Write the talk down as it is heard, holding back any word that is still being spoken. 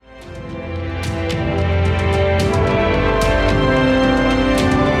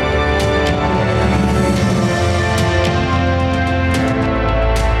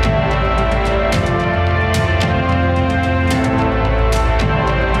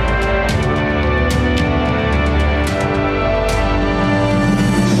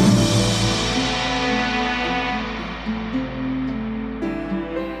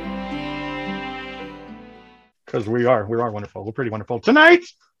are wonderful. We're pretty wonderful. Tonight,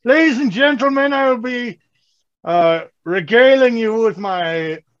 ladies and gentlemen, I will be regaling you with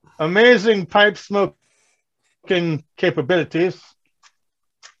my amazing pipe smoking capabilities.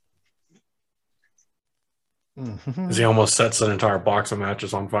 As he almost sets an entire box of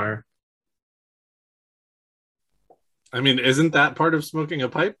matches on fire. I mean, isn't that part of smoking a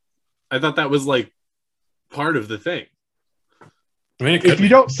pipe? I thought that was like part of the thing. I mean, if you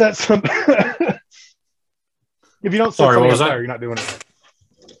don't set some, if you don't set something on fire, you're not doing it.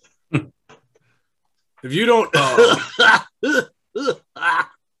 If you don't,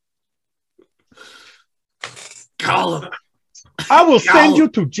 call him. I will send you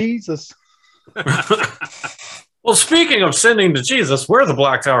to Jesus. Well, speaking of sending to Jesus, we're the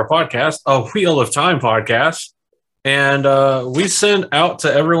Black Tower Podcast, a Wheel of Time podcast. And we send out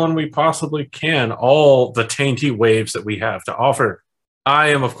to everyone we possibly can all the tainty waves that we have to offer. I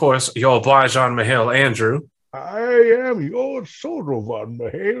am, of course, your Blajan Mahale, Andrew. I am your Sorovan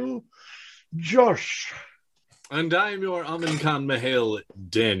Mahale, Josh. And I am your Amin Khan Mahale,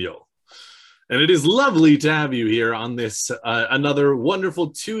 Daniel. And it is lovely to have you here on this another wonderful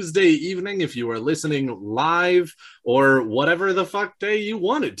Tuesday evening if you are listening live or whatever the fuck day you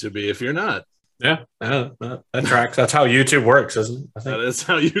want it to be if you're not. Yeah, that tracks. That's how YouTube works, isn't it? I think. That is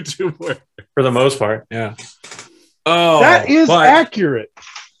how YouTube works. For the most part, yeah. Oh, that is accurate.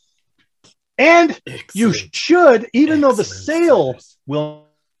 And you should, even though the sale will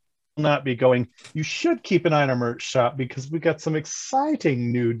not be going, you should keep an eye on our merch shop because we got some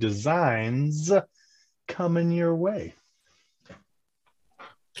exciting new designs coming your way.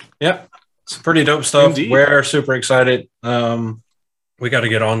 Yep, it's pretty dope stuff. Indeed. We're super excited. We got to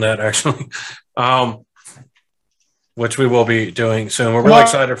get on that actually, which we will be doing soon. We're really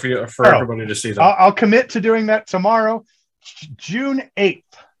excited for everybody to see that. I'll commit to doing that tomorrow, June 8th.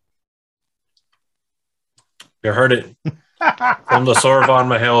 You heard it from the Sorovan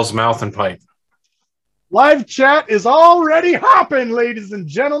Mahale's mouth and pipe. Live chat is already hopping, ladies and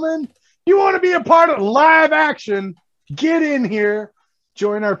gentlemen. You want to be a part of live action? Get in here.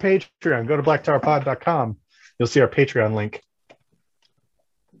 Join our Patreon. Go to blacktowerpod.com. You'll see our Patreon link.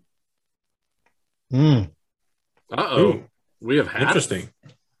 Uh-oh. We have hats. Interesting.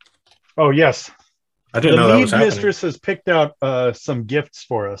 Oh, yes. I didn't know that was happening. The lead mistress has picked out some gifts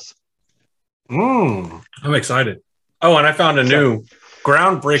for us. I'm excited. Oh, and I found a new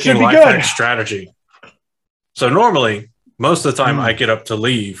groundbreaking life hack strategy. So normally, most of the time I get up to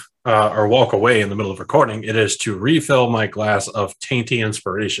leave or walk away in the middle of recording, it is to refill my glass of tainty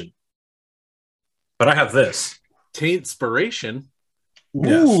inspiration. But I have this. Taintspiration?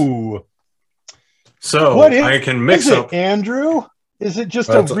 Ooh. Yes. So I can mix up. Andrew? Is it just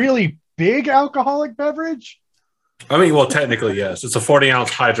a really big alcoholic beverage? I mean, well, technically, yes. It's a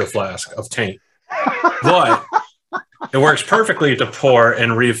 40-ounce hydro flask of taint. But it works perfectly to pour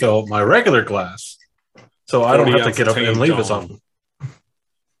and refill my regular glass. So I don't have to get up and leave as often.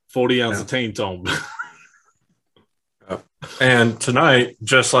 40 ounce of taint on. And tonight,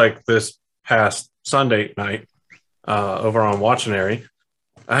 just like this past Sunday night over on Watchinary,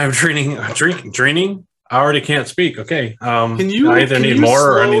 I'm drinking. I already can't speak. Okay. I either need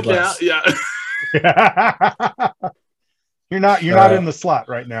more or I need less. Yeah. You're not in the slot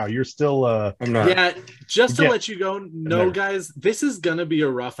right now. You're still I'm not. Yeah, just to let you know, guys, this is gonna be a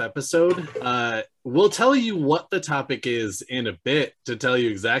rough episode. We'll tell you what the topic is in a bit to tell you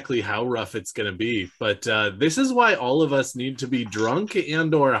exactly how rough it's gonna be. But this is why all of us need to be drunk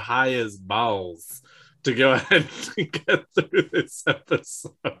and or high as balls to go ahead and get through this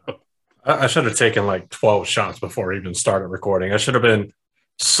episode. I should have taken like 12 shots before I even started recording. I should have been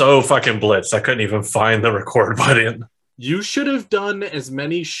so fucking blitzed. I couldn't even find the record button. You should have done as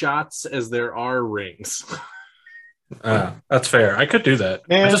many shots as there are rings. That's fair. I could do that.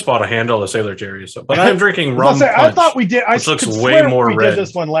 I just bought a handle of Sailor Jerry, but I'm drinking rum punch. I thought we did. Which looks way more red. We did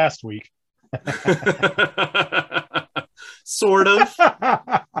this one last week. Sort of.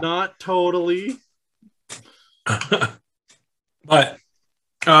 Not totally. But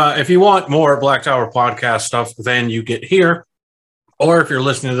if you want more Black Tower podcast stuff, then you get here. Or if you're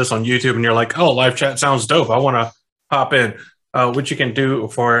listening to this on YouTube and you're like, oh, live chat sounds dope, I want to hop in, which you can do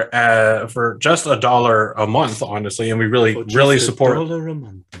for just $1 a month, honestly. And we really support.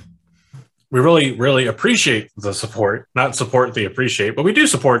 We really appreciate the support, not support the appreciate, but we do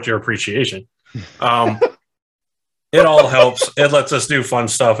support your appreciation. It all helps. It lets us do fun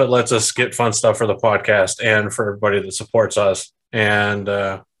stuff. It lets us get fun stuff for the podcast and for everybody that supports us. And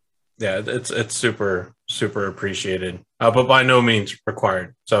it's super, super appreciated, but by no means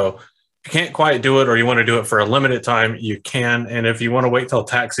required. So If you can't quite do it, or you want to do it for a limited time, you can. And if you want to wait till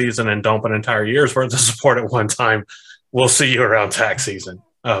tax season and dump an entire year's worth of support at one time, we'll see you around tax season.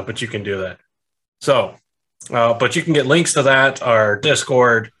 But you can do that. So, but you can get links to that, our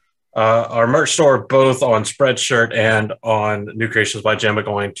Discord, our merch store, both on Spreadshirt and on New Creations by Jim, by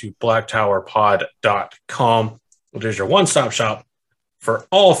going to blacktowerpod.com, which is your one-stop shop for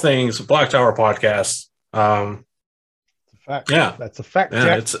all things Black Tower podcasts. Fact. Yeah, that's a fact.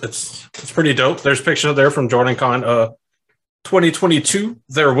 Yeah, it's pretty dope. There's pictures up there from JordanCon 2022.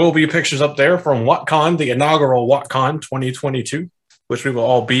 There will be pictures up there from WhatCon, the inaugural WhatCon 2022, which we will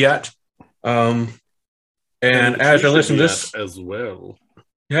all be at. And as you're listening to this as well.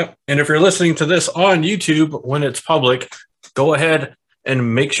 Yep. And if you're listening to this on YouTube when it's public, go ahead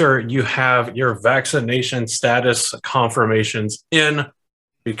and make sure you have your vaccination status confirmations in,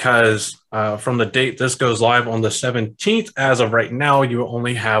 because from the date this goes live on the 17th, as of right now, you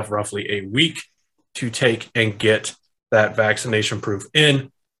only have roughly a week to take and get that vaccination proof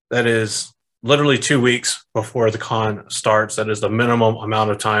in. That is literally 2 weeks before the con starts. That is the minimum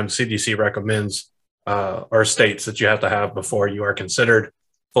amount of time CDC recommends or states that you have to have before you are considered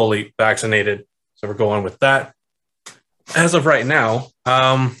fully vaccinated. So we're going with that. As of right now,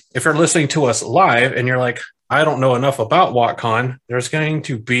 if you're listening to us live and you're like, I don't know enough about WhatCon, there's going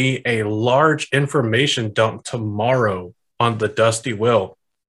to be a large information dump tomorrow on the Dusty Will.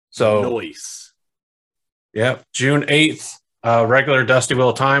 So nice. Yep, June 8th, regular Dusty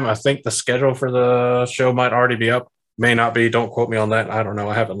Will time. I think the schedule for the show might already be up. May not be. Don't quote me on that. I don't know.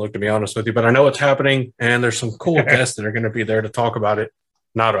 I haven't looked, to be honest with you, but I know it's happening, and there's some cool guests that are going to be there to talk about it.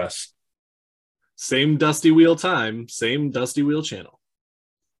 Not us. Same Dusty Wheel time, same Dusty Wheel channel.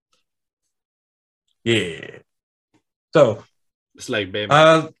 Yeah. So, it's like, baby.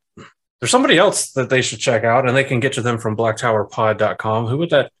 There's somebody else that they should check out, and they can get to them from blacktowerpod.com. Who would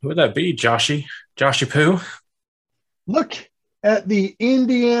that be? Joshy Poo? Look at the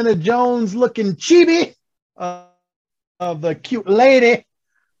Indiana Jones looking chibi of the cute lady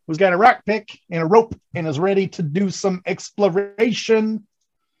who's got a rock pick and a rope and is ready to do some exploration.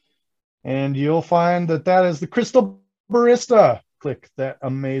 And you'll find that is the Crystal Barista. Click that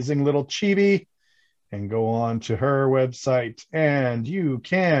amazing little chibi and go on to her website, and you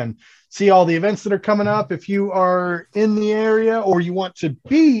can see all the events that are coming up. If you are in the area or you want to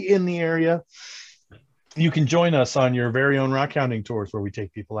be in the area, you can join us on your very own rock hounding tours where we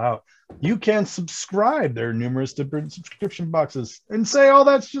take people out. You can subscribe. There are numerous different subscription boxes, and say, oh,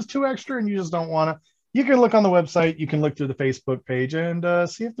 that's just too extra and you just don't want to. You can look on the website. You can look through the Facebook page and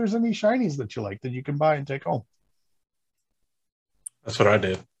see if there's any shinies that you like that you can buy and take home. That's what I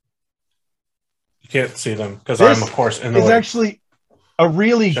did. You can't see them because I'm, of course, in the way. It's actually a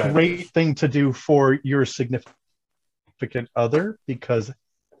really great thing to do for your significant other, because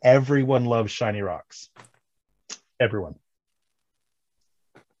everyone loves shiny rocks. Everyone.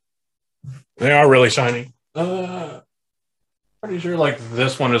 They are really shiny. Pretty sure like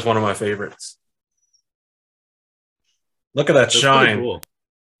this one is one of my favorites. Look at that shine. Cool.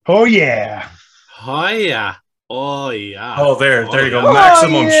 Oh yeah. Oh yeah. Oh yeah. Oh, there you go.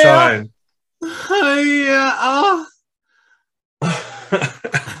 Maximum shine. Oh yeah.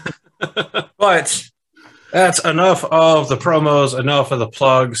 But that's enough of the promos, enough of the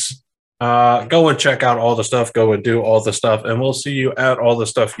plugs. Go and check out all the stuff. Go and do all the stuff, and we'll see you at all the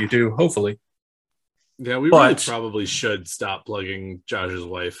stuff you do, hopefully. Yeah, we really probably should stop plugging Josh's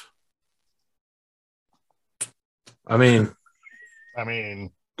wife. I mean,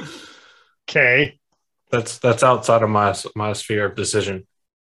 okay. That's outside of my sphere of decision.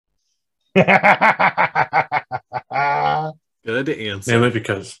 Good answer.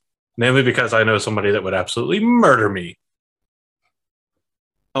 Namely because I know somebody that would absolutely murder me.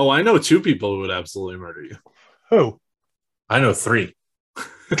 Oh, I know 2 people who would absolutely murder you. Who? I know 3.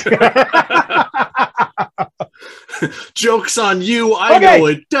 Joke's on you. I know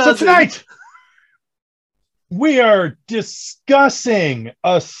it doesn't. So tonight, we are discussing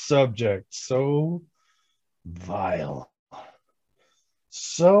a subject so vile,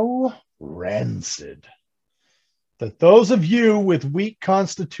 so rancid, that those of you with weak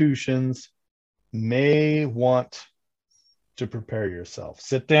constitutions may want to prepare yourself.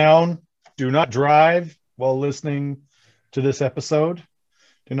 Sit down. Do not drive while listening to this episode.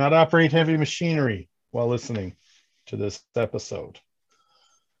 Do not operate heavy machinery while listening to this episode.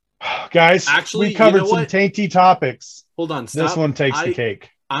 Guys, actually, we covered some tainty topics. Hold on, stop. This one takes the cake.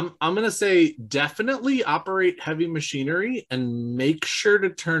 I'm gonna say definitely operate heavy machinery and make sure to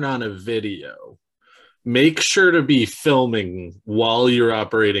turn on a video. Make sure to be filming while you're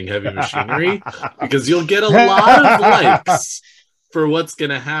operating heavy machinery because you'll get a lot of likes for what's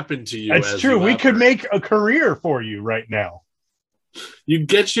going to happen to you. That's true. We could make a career for you right now. You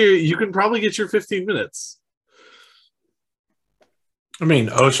can probably get your 15 minutes. I mean,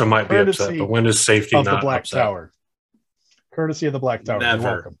 OSHA might be upset, but when is safety of not the Black upset? Tower? Courtesy of the Black Tower. Never.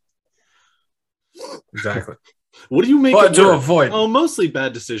 You're welcome. Exactly. What do you make But it to work? avoid mostly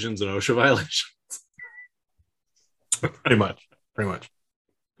bad decisions and OSHA violations. pretty much.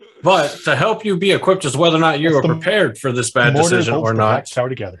 But to help you be equipped as whether or not you are prepared for this bad decision or the not, Black Tower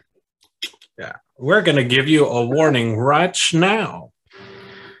together. Yeah, we're going to give you a warning right now.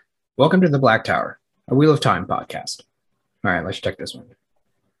 Welcome to the Black Tower, a Wheel of Time podcast. All right, let's check this one.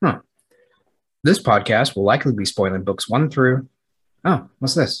 This podcast will likely be spoiling books 1 through... Oh,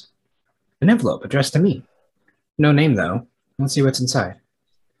 what's this? An envelope addressed to me. No name, though. Let's see what's inside.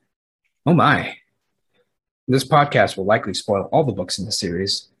 Oh my. This podcast will likely spoil all the books in the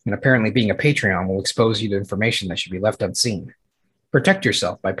series, and apparently being a Patreon will expose you to information that should be left unseen. Protect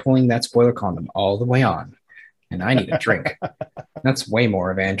yourself by pulling that spoiler condom all the way on. And I need a drink. That's way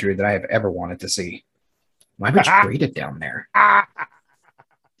more of Andrew than I have ever wanted to see. Why would you braid it down there?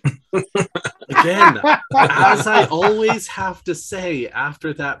 Again, as I always have to say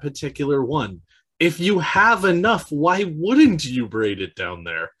after that particular one, if you have enough, why wouldn't you braid it down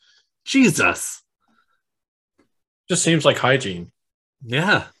there? Jesus. Just seems like hygiene.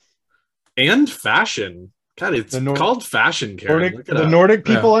 Yeah. And fashion. God, it's called fashion, Karen. The Nordic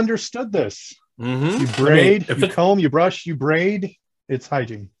people understood this. Mm-hmm. You braid, you comb, you brush, you braid. It's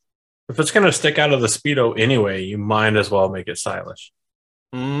hygiene. If it's going to stick out of the Speedo anyway, you might as well make it stylish.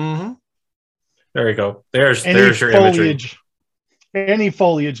 Mm-hmm. There you go. There's your imagery. Any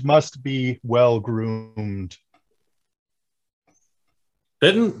foliage must be well groomed.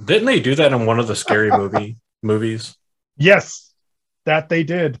 Didn't they do that in one of the scary movies? Yes, that they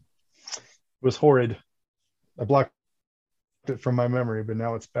did. It was horrid. I blocked it from my memory, but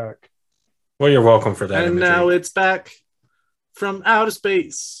now it's back. Well, you're welcome for that. And imagery. now it's back from outer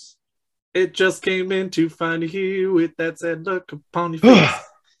space. It just came in to find you with that sad look upon your face.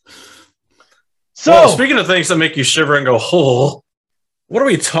 So, well, speaking of things that make you shiver and go, "Oh," what are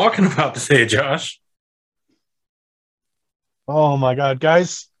we talking about today, Josh? Oh my God,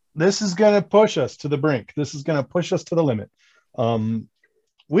 guys, this is going to push us to the brink. This is going to push us to the limit.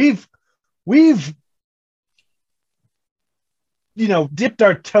 We've dipped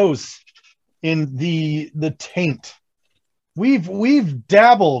our toes in the taint. We've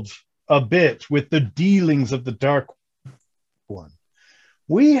dabbled a bit with the dealings of the Dark One.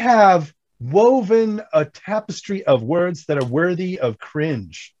 We have woven a tapestry of words that are worthy of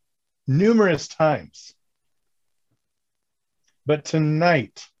cringe numerous times. But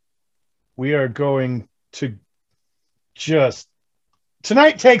tonight, we are going to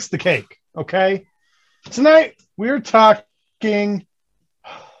tonight takes the cake, okay? Tonight, we're talking,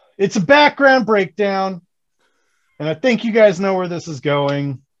 it's a background breakdown, and I think you guys know where this is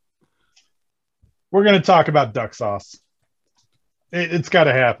going. We're going to talk about duck sauce. It's got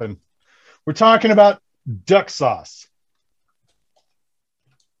to happen. We're talking about duck sauce.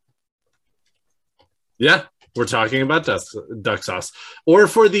 Yeah, we're talking about duck sauce. Or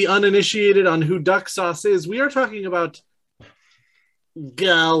for the uninitiated on who duck sauce is, we are talking about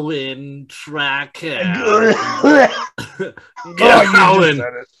Gawyn Trackhouse.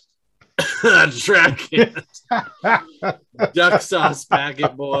 Gawyn Trackhouse. Duck sauce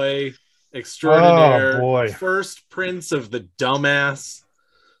packet boy extraordinaire. Oh, boy. First prince of the dumbass.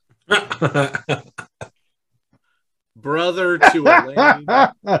 Brother to Elaine,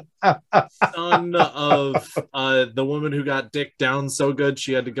 son of the woman who got dick down so good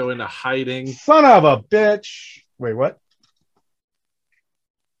she had to go into hiding. Son of a bitch. Wait, what?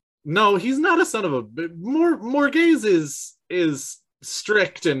 No, he's not a son of a bitch. Morgaze is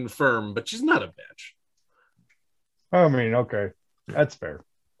strict and firm, but she's not a bitch. I mean, okay. That's fair.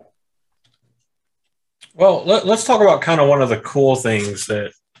 Well, let's talk about kind of one of the cool things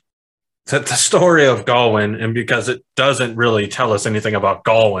that the story of Gawyn, and because it doesn't really tell us anything about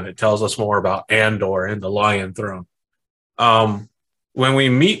Gawyn, it tells us more about Andor and the Lion Throne. When we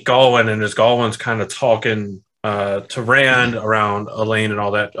meet Gawyn, and as Gawyn's kind of talking to Rand around Elaine and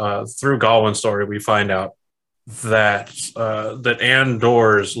all that, through Gawyn's story, we find out that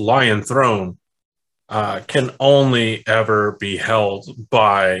Andor's Lion Throne can only ever be held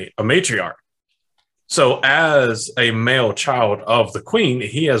by a matriarch. So as a male child of the queen,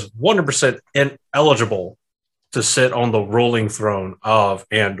 he is 100% ineligible to sit on the ruling throne of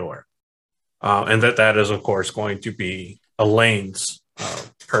Andor. And that is, of course, going to be Elaine's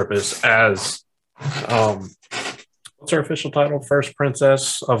purpose as, what's her official title? First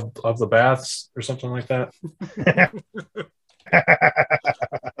Princess of the Baths or something like that?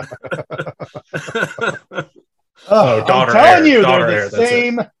 I'm daughter telling heir, you, daughter they're heir, the that's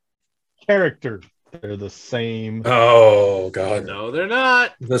same character. They're the same. Oh God, No, they're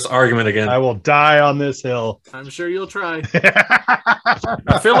not. this argument again. I will die on this hill. I'm sure you'll try.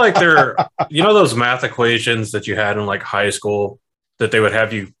 I feel like they're, those math equations that you had in like high school that they would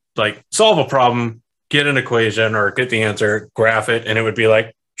have you like solve a problem, get an equation or get the answer, graph it, and it would be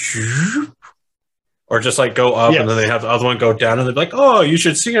like, or just like go up, Yes. and then they have the other one go down, and they're like, oh, you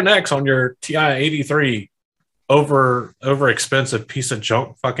should see an X on your TI-83. Over expensive piece of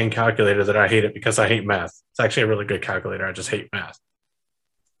junk fucking calculator that I hate it because I hate math. It's actually a really good calculator. I just hate math.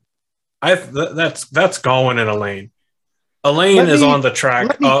 That's Gawyn and Elaine. Elaine is on the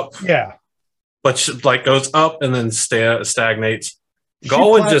track up, yeah, but she, like goes up and then stagnates.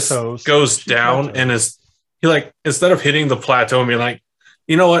 Gawyn just goes down and he like, instead of hitting the plateau and being like,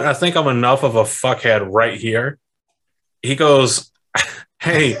 you know what, I think I'm enough of a fuckhead right here. He goes,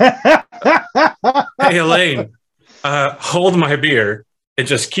 hey, hey Elaine, hold my beer. It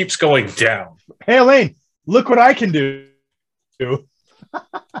just keeps going down. Hey Elaine, look what I can do. Yeah.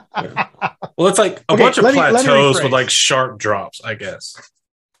 Well, it's like a bunch of plateaus with like sharp drops, I guess.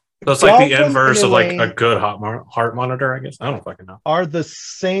 So it's like the inverse of like a good heart monitor, I guess. I don't fucking know. Are the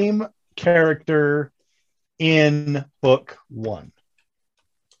same character in book 1.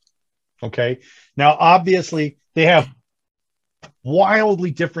 Okay. Now, obviously, they have wildly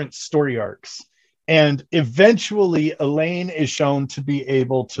different story arcs. And eventually, Elaine is shown to be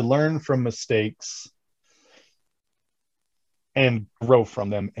able to learn from mistakes and grow from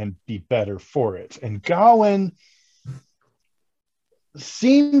them and be better for it. And Gawyn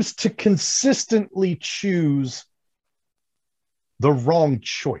seems to consistently choose the wrong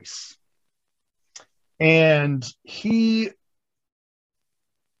choice. And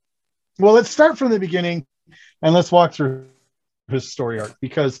let's start from the beginning and let's walk through his story arc,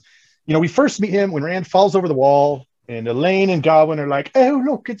 because we first meet him when Rand falls over the wall, and Elaine and Gawyn are like, oh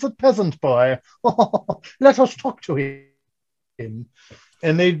look, it's a peasant boy. Let us talk to him.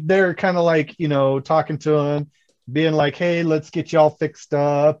 And they're kind of like, talking to him, being like, hey, let's get y'all fixed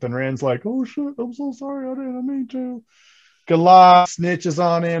up. And Rand's like, oh shit, I'm so sorry, I didn't mean to. Galad snitches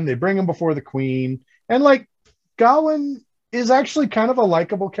on him. They bring him before the queen. And like, Gawyn is actually kind of a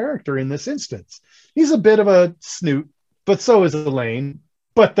likable character in this instance. He's a bit of a snoot, but so is Elaine.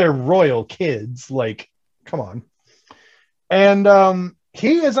 But they're royal kids. Like, come on. And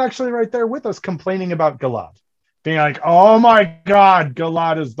he is actually right there with us complaining about Galad. Being like, oh my God,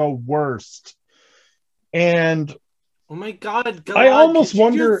 Galad is the worst. And oh my God, Galad, I almost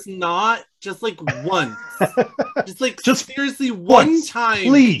wonder, just like once, just seriously one time,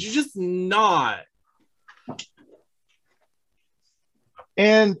 please. Could you just not?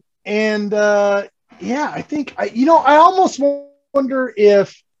 And I think I almost wonder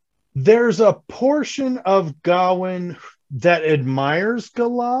if there's a portion of Gawyn that admires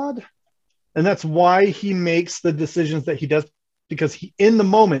Galad. And that's why he makes the decisions that he does, because in the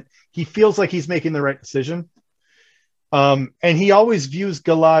moment, he feels like he's making the right decision. And he always views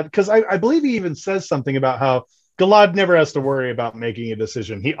Galad, because I believe he even says something about how Galad never has to worry about making a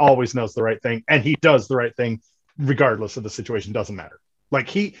decision. He always knows the right thing, and he does the right thing regardless of the situation. Doesn't matter. Like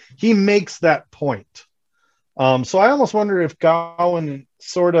he makes that point. So I almost wonder if Gawyn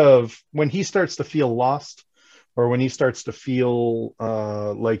sort of, when he starts to feel lost, or when he starts to feel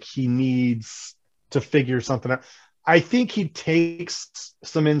like he needs to figure something out, I think he takes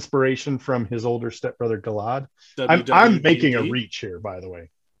some inspiration from his older stepbrother Galad. I'm making a reach here, by the way.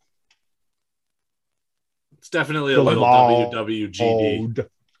 It's definitely a little WWGD.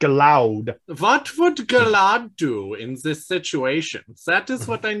 Galad. What would Galad do in this situation? That is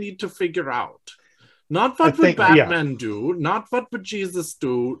what I need to figure out. Not what would Batman do, not what would Jesus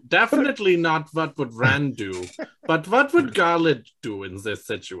do, definitely not what would Rand do, but what would Galad do in this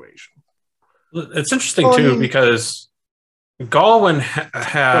situation? It's interesting too, because Gawyn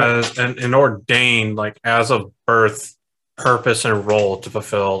has an ordained, like, as of birth, purpose and role to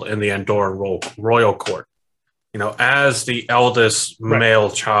fulfill in the Andorran royal court. As the eldest male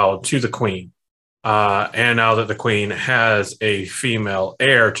child to the queen. And now that the queen has a female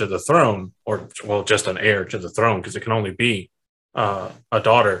heir to the throne, or, well, just an heir to the throne, because it can only be a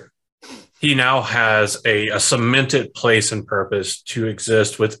daughter, he now has a cemented place and purpose to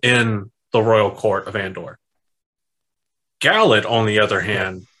exist within the royal court of Andor. Galad, on the other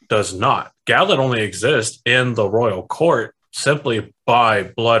hand, does not. Galad only exists in the royal court simply by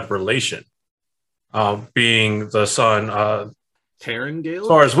blood relation, being the son Tarangale? As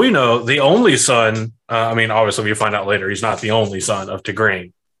far as we know, the only son, obviously we find out later he's not the only son of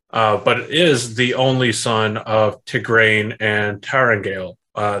Tigraine. but it is the only son of Tigraine and Tarangale,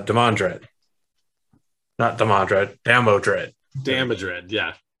 Damodred. Not Damodred, Damodred. Damodred,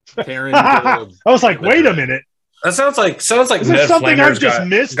 yeah. I was like, wait a minute. That sounds like Is there Ned something Flanders I've just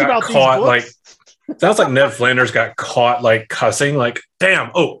missed got about caught, these books? sounds like Ned Flanders got caught like cussing, like,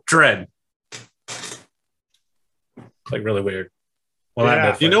 damn, oh, dread. Like really weird. Well,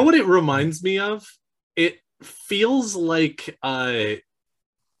 Yeah. You know what it reminds me of? It feels like it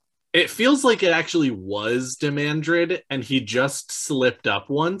actually was Demandred, and he just slipped up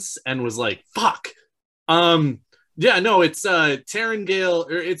once and was like, "Fuck." Yeah, no, it's Tarangale,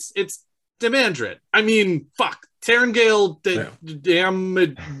 or it's Demandred. I mean, fuck, Tarangale,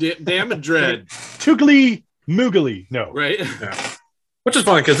 Damodred. Toogly Moogly. No. Right? Yeah. Which is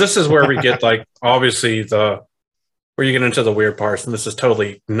funny because this is where we get like obviously where you get into the weird parts, and this is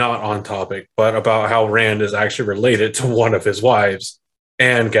totally not on topic, but about how Rand is actually related to one of his wives,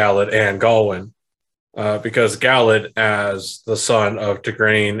 and Galad and Gawyn, because Galad, as the son of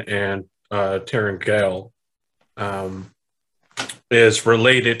Tigraine and Tarangale, is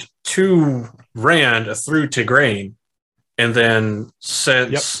related to Rand through Tigraine, and then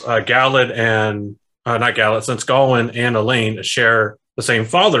since Galad and not Galad, since Gawyn and Elaine share the same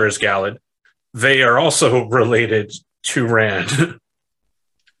father as Galad, they are also related to Rand.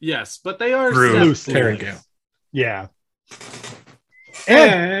 Yes, but they are through loosely. Tarangale. Yeah.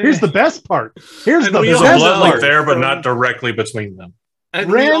 And here's the best part. There's a blood link there, but not directly between them.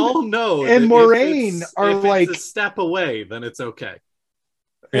 And Rand we all know and that Moraine are if like it's a step away, then it's okay.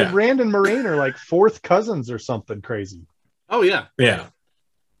 And Rand and Moraine are like fourth cousins or something crazy. Oh yeah, yeah.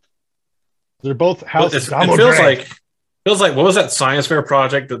 They're both House. It feels like what was that science fair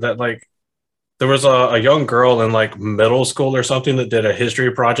project that like there was a young girl in like middle school or something that did a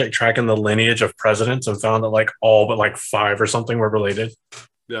history project tracking the lineage of presidents and found that like all but like 5 or something were related.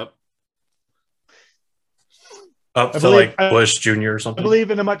 Yep. Up to like Bush Jr. or something. I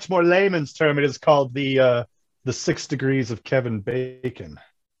believe in a much more layman's term, it is called the 6 degrees of Kevin Bacon.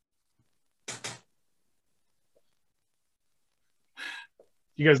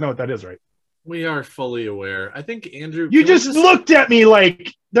 You guys know what that is, right? We are fully aware. I think Andrew. You just looked at me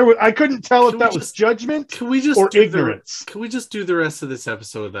like I couldn't tell if that was judgment or ignorance. Can we just do the rest of this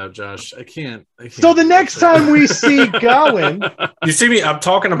episode without Josh? I can't. So the next time we see Gawyn, you see me. I'm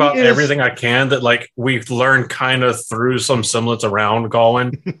talking about everything I can that like we've learned kind of through some semblance around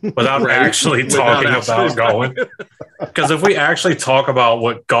Gawyn without actually talking about Gawyn. Because if we actually talk about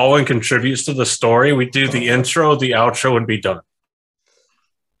what Gawyn contributes to the story, we do the intro, the outro, and be done.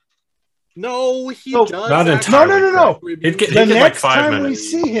 No, he does. Not entirely. No. The next time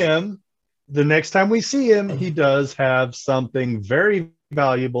we see him, he does have something very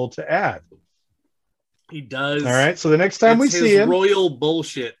valuable to add. He does. All right. So the next time we see him, royal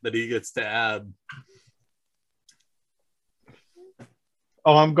bullshit that he gets to add.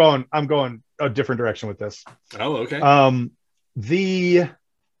 Oh, I'm going a different direction with this. Oh, okay.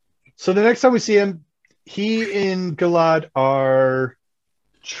 So the next time we see him, he and Galad are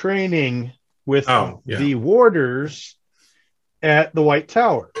training with the warders at the White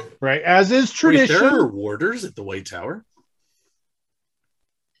Tower, right? As is tradition. Wait, there are warders at the White Tower?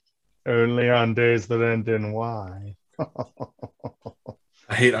 Only on days that end in Y.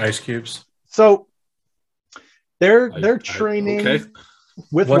 I hate ice cubes. So they're training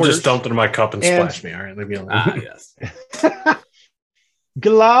with one warders. Just dumped into my cup and splashed me. All right, leave me alone. Yes.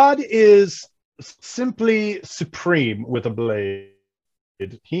 Galad is simply supreme with a blade.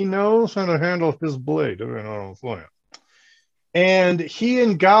 He knows how to handle his blade. And he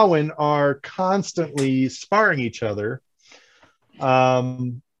and Gawyn are constantly sparring each other.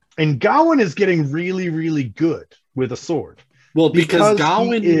 And Gawyn is getting really, really good with a sword. Well, because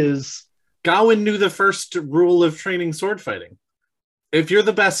Gawyn knew the first rule of training sword fighting. If you're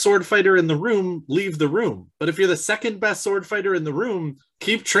the best sword fighter in the room, leave the room. But if you're the second best sword fighter in the room,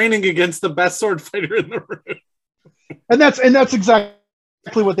 keep training against the best sword fighter in the room. And that's exactly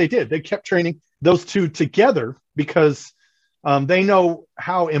what they did. They kept training those two together because they know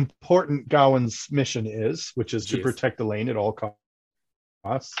how important Gawyn's mission is, which is to protect Elaine at all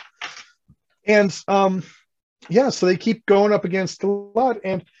costs. And so they keep going up against Galad.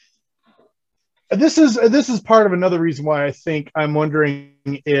 And this is part of another reason why I think I'm wondering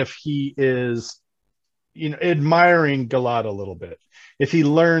if he is, admiring Galad a little bit. If he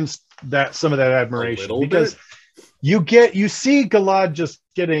learns some of that admiration, because you see Galad just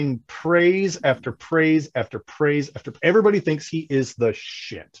getting praise after praise after praise after. Everybody thinks he is the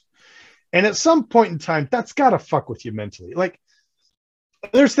shit, and at some point in time, that's gotta fuck with you mentally. Like,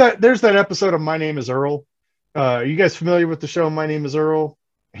 there's that episode of My Name Is Earl. Are you guys familiar with the show My Name Is Earl?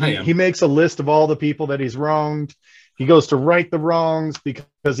 He makes a list of all the people that he's wronged. He goes to right the wrongs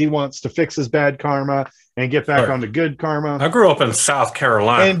because he wants to fix his bad karma and get back onto good karma. I grew up in South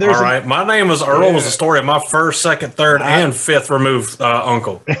Carolina. And All right. My name was Earl was the story of my first, second, third, and fifth removed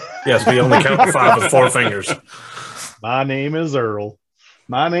uncle. Yes, we only count 5 with 4 fingers. My name is Earl.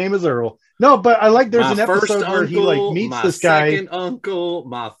 My name is Earl. No, but I like there's an episode where he like meets this guy. My second uncle,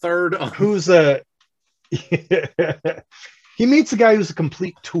 my third uncle. Who's a he meets a guy who's a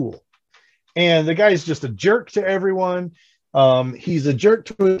complete tool. And the guy's just a jerk to everyone. He's a jerk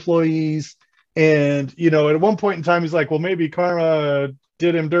to employees. And, you know, at one point in time, he's like, well, maybe karma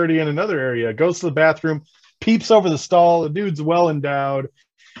did him dirty in another area. Goes to the bathroom, peeps over the stall. The dude's well endowed.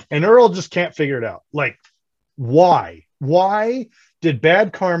 And Earl just can't figure it out. Like, why? Why did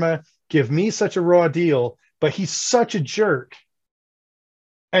bad karma give me such a raw deal, but he's such a jerk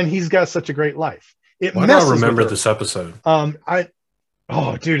and he's got such a great life? Why do I remember this episode? Oh,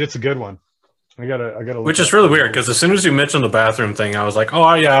 dude, it's a good one. I gotta. Which is really weird because as soon as you mentioned the bathroom thing, I was like,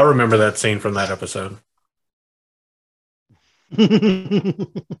 oh yeah, I remember that scene from that episode.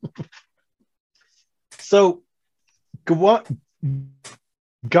 So, Gawyn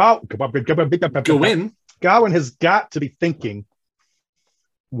has got to be thinking,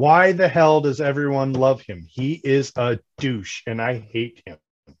 why the hell does everyone love him? He is a douche, and I hate him.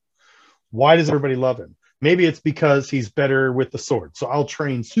 Why does everybody love him? Maybe it's because he's better with the sword. So I'll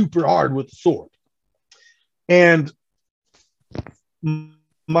train super hard with the sword. And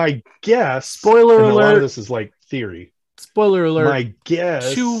my guess, spoiler alert, a lot of this is like theory. Spoiler alert. My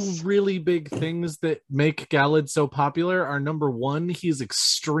guess. 2 really big things that make Gawyn so popular are number 1, he's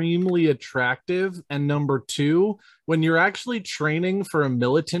extremely attractive. And number 2, when you're actually training for a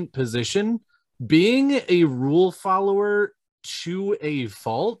militant position, being a rule follower to a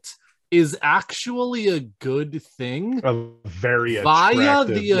fault is actually a good thing. A very via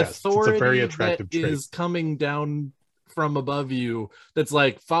the authority very attractive that trait. Is coming down from above you. That's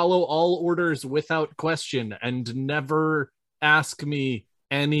like, follow all orders without question and never ask me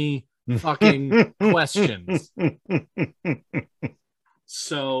any fucking questions.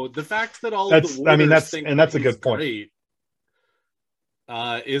 So the fact that all of the orders think that's a good point. Great,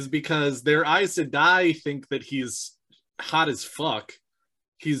 is because their Aes Sedai think that he's hot as fuck.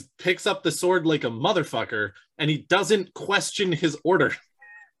 He picks up the sword like a motherfucker, and he doesn't question his order.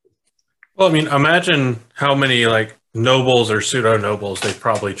 Well, I mean, imagine how many like nobles or pseudo nobles they've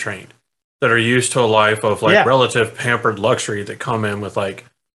probably trained that are used to a life of like relative pampered luxury that come in with like,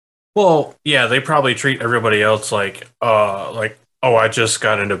 well, yeah, they probably treat everybody else like, oh, I just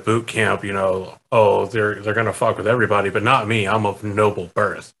got into boot camp, you know, oh, they're gonna fuck with everybody, but not me. I'm of noble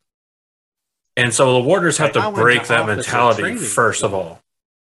birth. And so the warders have to break that mentality first of all.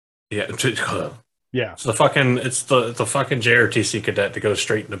 Yeah, yeah. So it's the fucking JRTC cadet that goes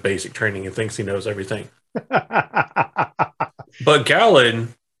straight into basic training and thinks he knows everything. But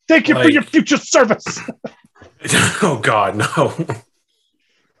Gawyn, thank you for your future service. Oh God, no!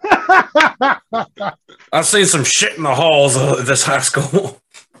 I've seen some shit in the halls of this high school.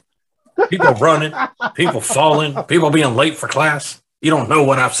 People running, people falling, people being late for class. You don't know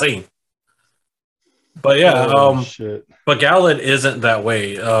what I've seen. But yeah, shit. But Gawyn isn't that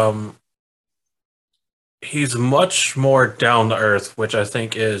way. He's much more down to earth, which I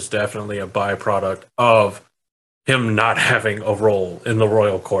think is definitely a byproduct of him not having a role in the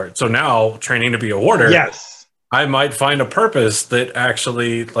royal court. So now, training to be a warder, yes, I might find a purpose that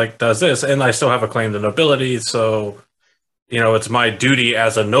actually like does this, and I still have a claim to nobility. So, you know, it's my duty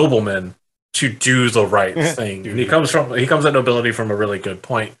as a nobleman to do the right thing. And he comes at nobility from a really good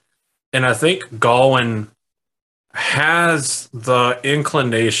point. And I think Gawyn has the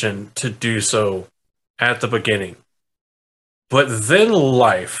inclination to do so at the beginning. But then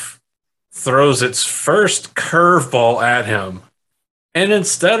life throws its first curveball at him. And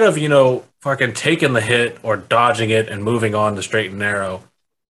instead of, you know, fucking taking the hit or dodging it and moving on to straight and narrow,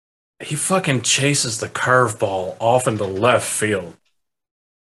 he fucking chases the curveball off into left field.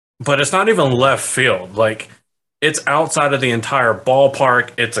 But it's not even left field. Like, it's outside of the entire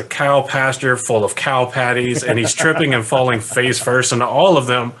ballpark. It's a cow pasture full of cow patties, and he's tripping and falling face first into all of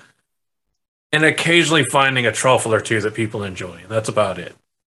them, and occasionally finding a truffle or two that people enjoy. That's about it.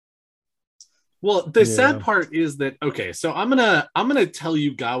 Well, the sad part is that, okay, so I'm gonna tell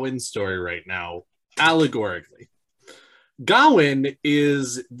you Gawyn's story right now, allegorically. Gawyn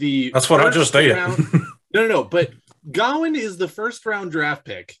is the That's what I just did. No, but Gawyn is the first round draft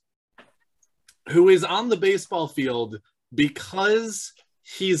pick who is on the baseball field because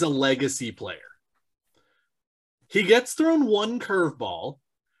he's a legacy player. He gets thrown one curveball,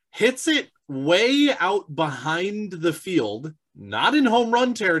 hits it way out behind the field, not in home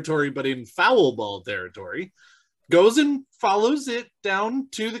run territory, but in foul ball territory, goes and follows it down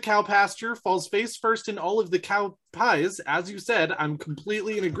to the cow pasture, falls face first in all of the cow pies. As you said, I'm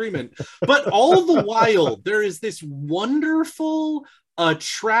completely in agreement. But all the while, there is this wonderful,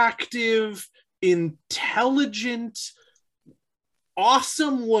 attractive, intelligent,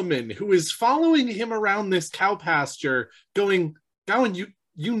 awesome woman who is following him around this cow pasture going, Gawyn,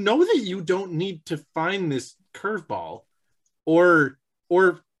 you know that you don't need to find this curveball or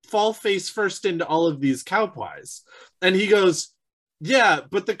fall face first into all of these cow pies. And he goes, yeah,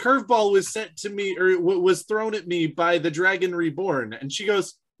 but the curveball was sent to me, or was thrown at me by the Dragon Reborn. And she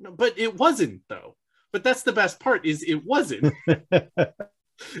goes, no, but it wasn't, though. But that's the best part, is it wasn't.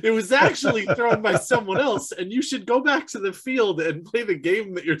 It was actually thrown by someone else, and you should go back to the field and play the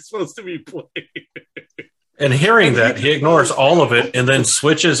game that you're supposed to be playing. And hearing that, he ignores all of it and then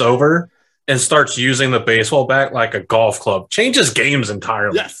switches over and starts using the baseball bat like a golf club. Changes games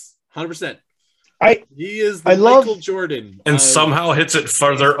entirely. Yes, 100%. He is Michael Jordan. And somehow hits it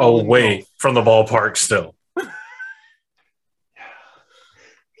further away from the ballpark still.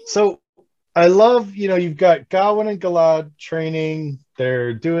 So I love, you've got Gawyn and Galad training.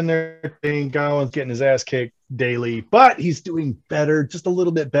 They're doing their thing. Gawyn's getting his ass kicked daily, but he's doing better, just a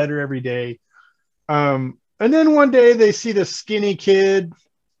little bit better every day. And then one day they see this skinny kid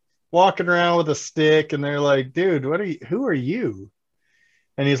walking around with a stick, and they're like, dude, who are you?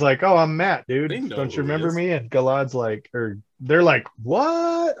 And he's like, oh, I'm Matt, dude. Don't you remember me? And Galad's like, they're like,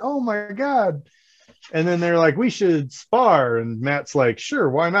 what? Oh my God. And then they're like, we should spar. And Matt's like, sure,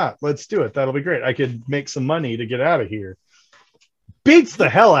 why not? Let's do it. That'll be great. I could make some money to get out of here. Beats the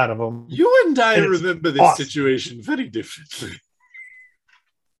hell out of him. You and I remember this situation very differently.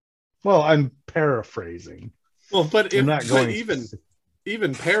 Well, I'm paraphrasing. Well, but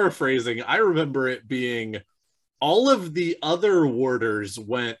even paraphrasing, I remember it being all of the other warders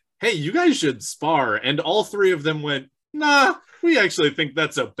went, hey, you guys should spar. And all three of them went, nah, we actually think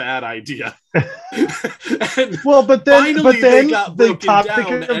that's a bad idea. Well, but then the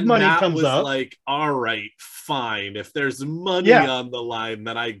topic of money comes up. Like, all right, fine. If there's money on the line,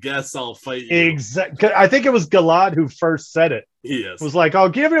 then I guess I'll fight you. Exactly. I think it was Galad who first said it. Yes. Was like, I'll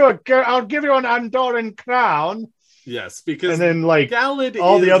give you an Andorran crown. Yes, because and then like Galad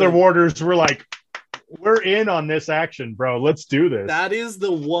all the other warders were like, we're in on this action, bro. Let's do this. That is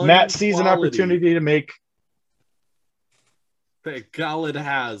the one Matt sees an opportunity to make that Galad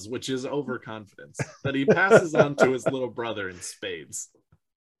has, which is overconfidence that he passes on to his little brother in spades.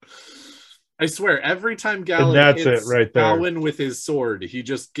 I swear, every time Galad hits Gawyn with his sword, he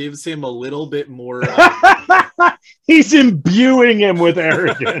just gives him a little bit more. He's imbuing him with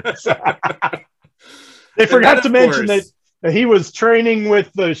arrogance. They forgot to mention that he was training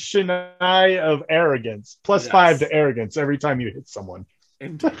with the Shinai of arrogance, plus 5 to arrogance every time you hit someone.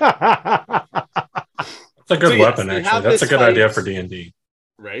 That's a good weapon, actually. That's a good idea for D&D.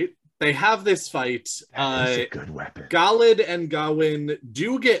 Right? They have this fight. That's a good weapon. Galad and Gawyn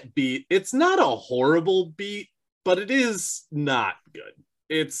do get beat. It's not a horrible beat, but it is not good.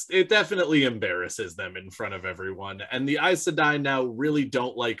 It definitely embarrasses them in front of everyone. And the Aes Sedai now really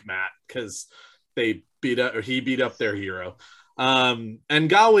don't like Matt because he beat up their hero. And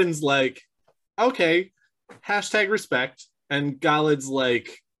Gawyn's like, okay, #respect. And Galad's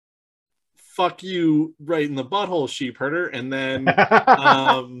like, fuck you right in the butthole, sheep herder. And then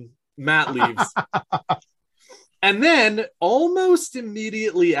Matt leaves. And then almost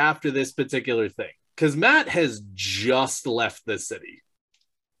immediately after this particular thing, because Matt has just left the city,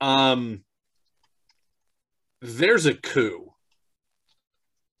 there's a coup.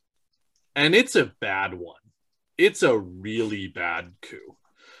 And it's a bad one. It's a really bad coup.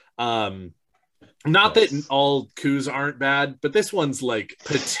 Not that all coups aren't bad, but this one's like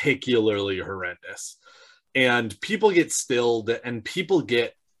particularly horrendous. And people get stilled and people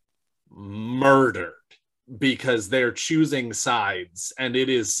get murdered because they're choosing sides, and it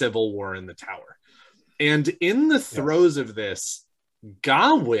is civil war in the tower. And in the throes of this,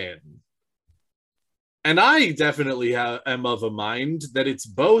 Gawyn, and I definitely am of a mind that it's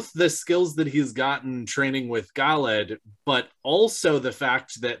both the skills that he's gotten training with Galad, but also the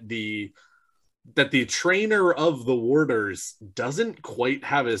fact that the trainer of the warders doesn't quite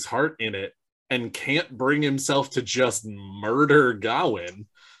have his heart in it and can't bring himself to just murder Gawyn.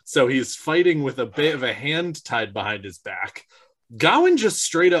 So he's fighting with a bit of a hand tied behind his back. Gawyn just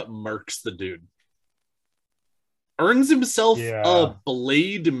straight up murks the dude. Earns himself a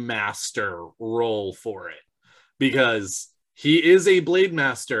blade master role for it because he is a blade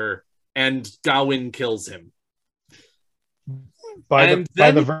master and Gawyn kills him. By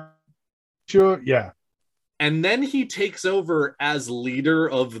the virtue, and then he takes over as leader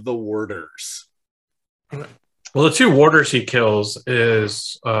of the warders. Well, the two warders he kills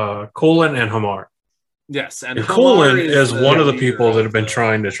is Colin and Hamar. Yes, and Colin is one of the people that have been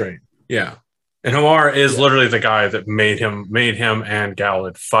trying to train. Yeah. And Hamar is literally the guy that made him and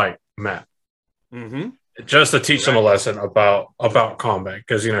Gawyn fight Matt. Mm-hmm. Just to teach them a lesson about combat.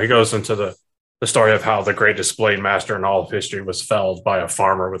 Because, he goes into the story of how the greatest blade master in all of history was felled by a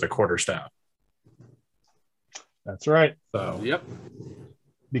farmer with a quarterstaff. That's right. So, yep.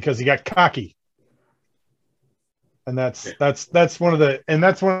 Because he got cocky. And that's one of the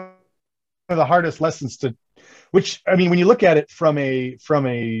hardest lessons to, which, I mean, when you look at it from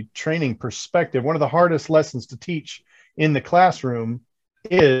a training perspective, one of the hardest lessons to teach in the classroom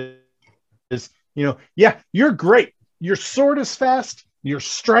is you're great. Your sword is fast. Your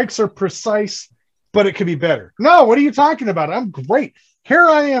strikes are precise, but it could be better. No, what are you talking about? I'm great. Here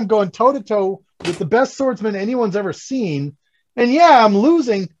I am going toe to toe with the best swordsman anyone's ever seen. And yeah, I'm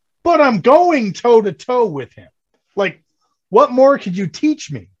losing, but I'm going toe to toe with him. Like, what more could you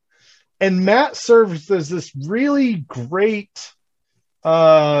teach me? And Matt serves as this really great,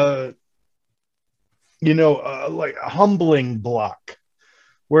 like a humbling block,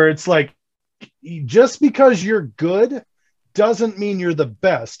 where it's like, just because you're good doesn't mean you're the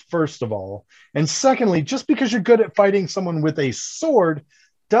best, first of all. And secondly, just because you're good at fighting someone with a sword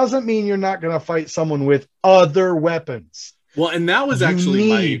doesn't mean you're not going to fight someone with other weapons. Well, and that was actually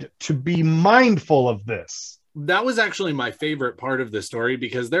you need to be mindful of this. That was actually my favorite part of the story,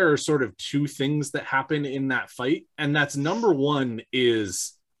 because there are sort of two things that happen in that fight. And that's, number one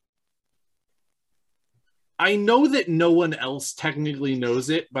is, I know that no one else technically knows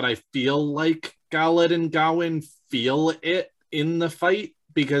it, but I feel like Gawyn and Gawyn feel it in the fight,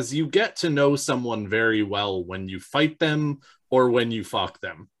 because you get to know someone very well when you fight them or when you fuck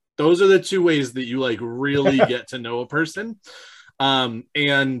them. Those are the two ways that you like really get to know a person.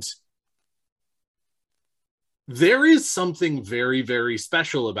 And there is something very, very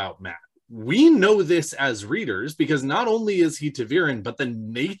special about Matt. We know this as readers, because not only is he Taviran, but the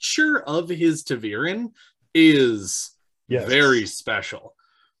nature of his Taviran is very special.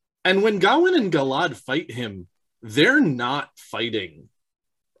 And when Gawyn and Galad fight him, they're not fighting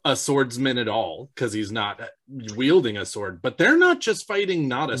a swordsman at all, because he's not wielding a sword. But they're not just fighting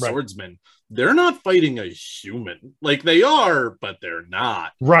not a swordsman. They're not fighting a human. Like, they are, but they're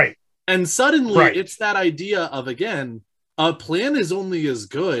not. Right. And suddenly it's that idea of, again, a plan is only as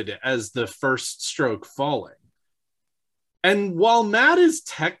good as the first stroke falling. And while Matt is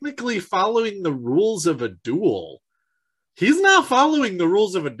technically following the rules of a duel, he's not following the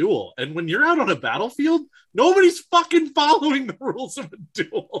rules of a duel. And when you're out on a battlefield, nobody's fucking following the rules of a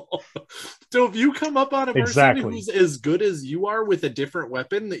duel. So if you come up on a person who's as good as you are with a different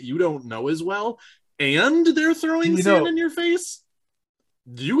weapon that you don't know as well, and they're throwing sand in your face,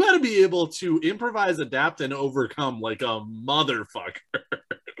 you got to be able to improvise, adapt, and overcome like a motherfucker.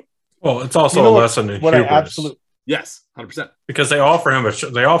 Well, it's also a lesson in hubris. Yes, 100%. Because they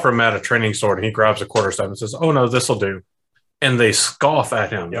offer Matt a training sword, and he grabs a quarterstaff and says, "Oh no, this will do." And they scoff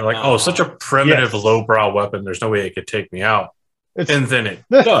at him. They're like, "Oh, such a primitive, lowbrow weapon. There's no way it could take me out." And then it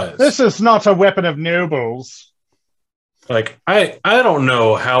does. This is not a weapon of nobles. Like, I don't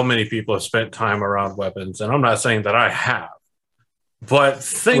know how many people have spent time around weapons, and I'm not saying that I have. But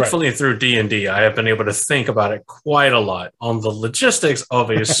thankfully, through D&D, I have been able to think about it quite a lot on the logistics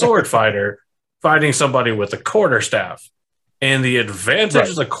of a sword fighter fighting somebody with a quarterstaff. And the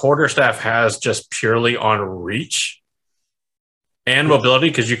advantage the quarterstaff has just purely on reach and mobility,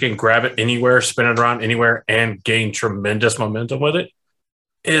 because you can grab it anywhere, spin it around anywhere, and gain tremendous momentum with it,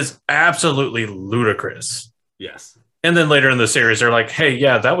 is absolutely ludicrous. Yes. And then later in the series, they're like, "Hey,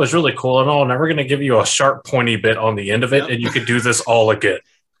 yeah, that was really cool and all. Now we're going to give you a sharp, pointy bit on the end of it, and you can do this all again."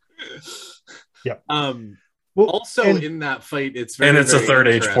 Yeah. Also, in that fight, it's very, and it's very a third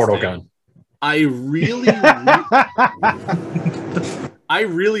age portal gun. I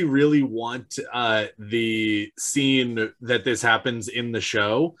really, really want the scene that this happens in the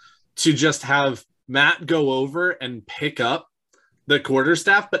show to just have Matt go over and pick up the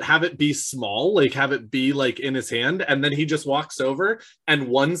quarterstaff, but have it be small, like have it be like in his hand, and then he just walks over and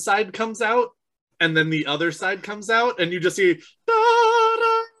one side comes out and then the other side comes out, and you just see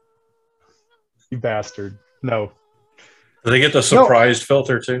you bastard. No. Do they get the surprised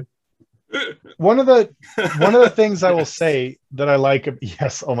filter too? One of the things I will say that I like,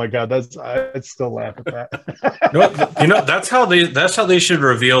 yes, oh my god, I'd still laugh at that. That's how they should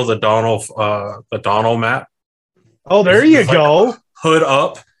reveal the Donald map. Oh, there you go. Hood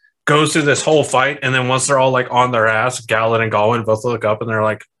up, goes through this whole fight, and then once they're all like on their ass, Gawyn and Gawyn both look up and they're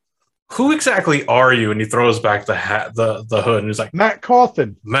like, who exactly are you? And he throws back the hat, the hood, and he's like, Matt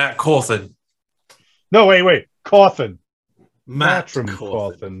Cawthon. Matt Cawthon. No, wait. Cawthon. Matt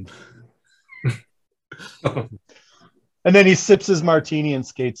Cawthon. And then he sips his martini and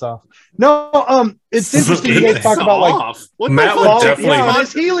skates off. No, it's interesting you guys talk about like what Matt the would fuck? definitely on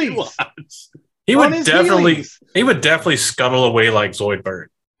his Heelys. He On would his definitely Heelys. he would definitely scuttle away like Zoidberg.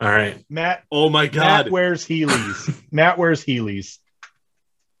 All right. Matt. Oh my god. Matt wears Heelys. Matt wears Heelys.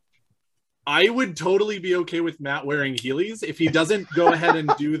 I would totally be okay with Matt wearing Heelys if he doesn't go ahead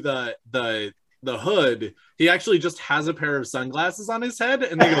and do the hood. He actually just has a pair of sunglasses on his head,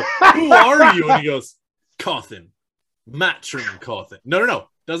 and they go, "Who are you?" And he goes, "Cawthon, Matt Trim Cawthon." No.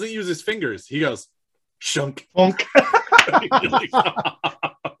 Doesn't use his fingers. He goes, "Shunk." Funk.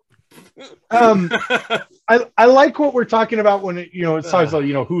 I like what we're talking about when it talks about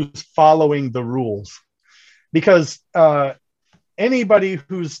who's following the rules, because anybody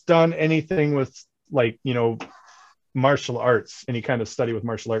who's done anything with like martial arts, any kind of study with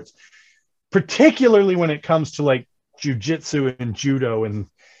martial arts, particularly when it comes to like jujitsu and judo and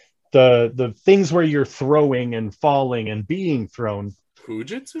the things where you're throwing and falling and being thrown.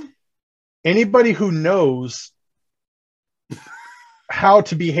 Fujitsu? Anybody who knows how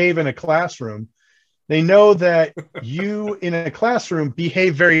to behave in a classroom, they know that you in a classroom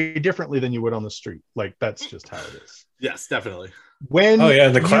behave very differently than you would on the street. Like that's just how it is. Yes, definitely. When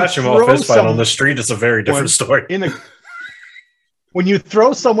in the classroom or fist fight on the street, it's a very different story. When you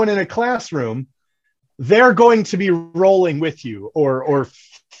throw someone in a classroom, they're going to be rolling with you or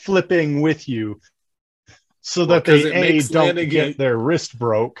flipping with you so that they A, don't get their wrist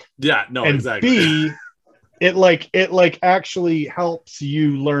broke. Yeah, no, and exactly. B, it actually helps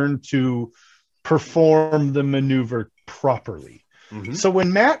you learn to perform the maneuver properly. Mm-hmm. So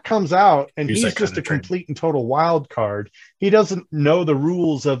when Matt comes out and he's just a complete and total wild card, he doesn't know the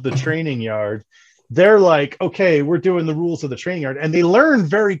rules of the training yard. They're like, okay, we're doing the rules of the training yard. And they learn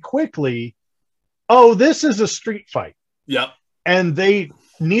very quickly, oh, this is a street fight. Yep. And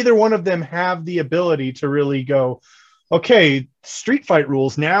neither one of them have the ability to really go, okay, street fight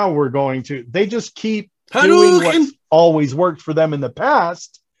rules. Now they just keep doing what's always worked for them in the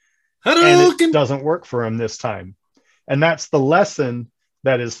past. And it doesn't work for them this time. And that's the lesson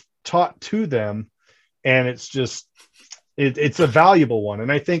that is taught to them. And it's just, it's a valuable one.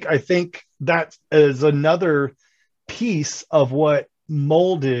 And I think that is another piece of what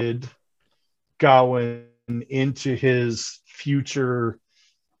molded Gawyn into his future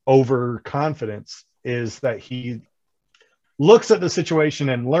overconfidence, is that he looks at the situation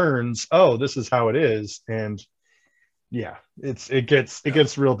and learns, oh, this is how it is. And yeah, it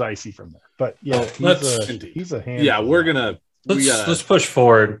gets real dicey from there. But yeah, he's a hand. Yeah, let's push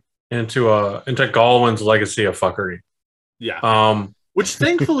forward into Gawyn's legacy of fuckery. Yeah. Which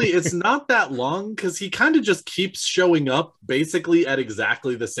thankfully it's not that long, because he kind of just keeps showing up basically at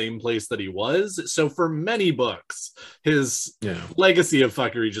exactly the same place that he was. So for many books, his legacy of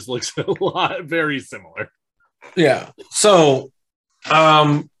fuckery just looks very similar. Yeah. So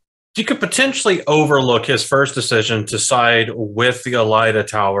you could potentially overlook his first decision to side with the Elida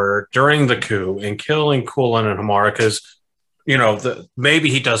Tower during the coup and killing Kulin and Hamara, because maybe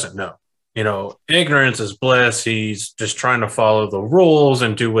he doesn't know. Ignorance is bliss. He's just trying to follow the rules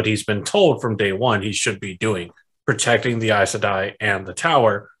and do what he's been told from day one he should be doing, protecting the Aes Sedai and the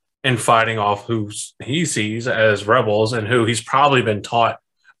tower and fighting off who he sees as rebels and who he's probably been taught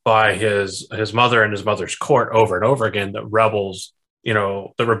by his mother and his mother's court over and over again that rebels,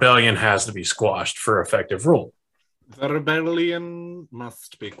 the rebellion has to be squashed for effective rule. The rebellion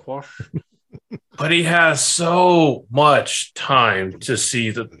must be quashed. But he has so much time to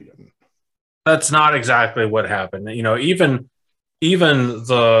see that that's not exactly what happened. Even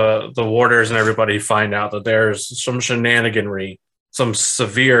the warders and everybody find out that there's some shenaniganry, some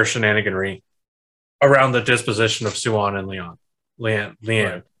severe shenaniganry around the disposition of Suan and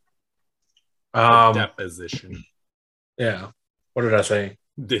Leanne. Deposition. Yeah. What did I say?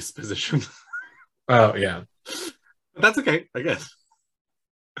 Disposition. Oh, yeah. That's okay, I guess.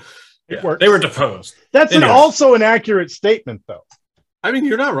 It works. They were deposed. That's also an accurate statement, though. I mean,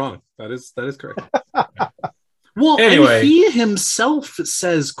 you're not wrong. That is correct. Well, anyway, and he himself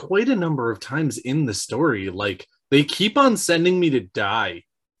says quite a number of times in the story, like, they keep on sending me to die.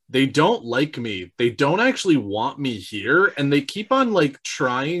 They don't like me. They don't actually want me here. And they keep on like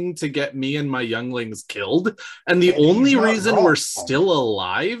trying to get me and my younglings killed. And the only reason we're still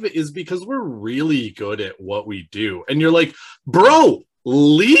alive is because we're really good at what we do. And you're like, bro,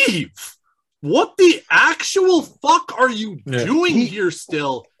 leave. What the actual fuck are you doing here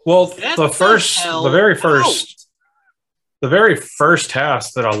still? Well, the very first the very first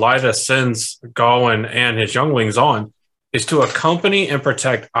task that Aleida sends Gawyn and his younglings on is to accompany and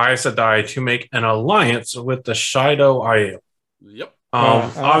protect Aes Sedai to make an alliance with the Shido Aiel. Yep.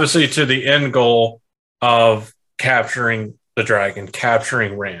 Obviously, to the end goal of capturing the dragon,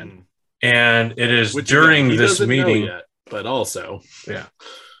 capturing Rand. And it is during this meeting. Yet, but also. Yeah.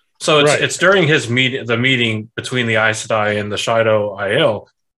 So it's during the meeting between the Aes Sedai and the Shido Aiel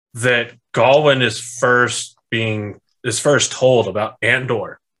that Gawyn is first told about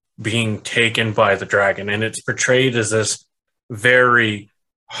Andor being taken by the dragon, and it's portrayed as this very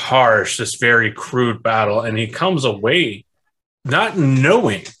harsh, this very crude battle, and he comes away not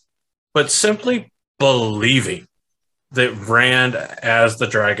knowing, but simply believing that Rand, as the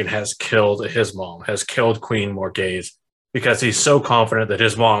dragon, has killed his mom, has killed Queen Morghese, because he's so confident that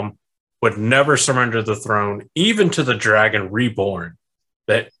his mom would never surrender the throne, even to the dragon reborn,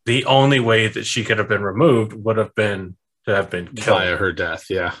 that the only way that she could have been removed would have been to have been killed. Via her death,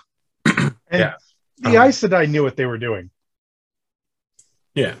 yeah. And the Aes Sedai knew what they were doing.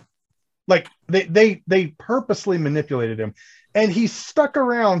 Yeah. Like, they purposely manipulated him. And he stuck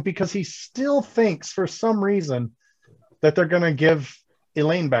around because he still thinks, for some reason, that they're going to give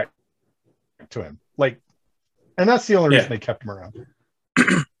Elaine back to him. Like, and that's the only reason they kept him around.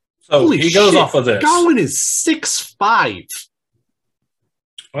 So Holy he goes shit. off of this. Gawyn is 6'5".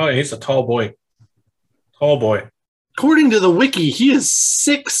 Oh, he's a tall boy. Tall boy. According to the wiki, he is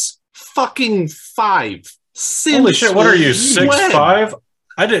 6'5". Holy shit, what are you, 6'5"?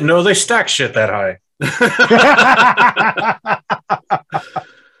 I didn't know they stack shit that high.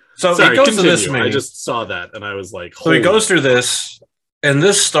 So Sorry, he goes continue. to this meeting. I just saw that and I was like, so he goes through this, and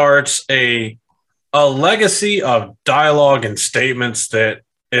this starts a legacy of dialogue and statements that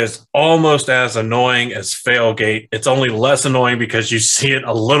is almost as annoying as Failgate. It's only less annoying because you see it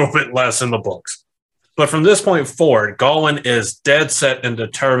a little bit less in the books. But from this point forward, Gawyn is dead set and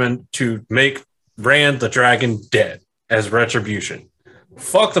determined to make Rand the Dragon dead as retribution.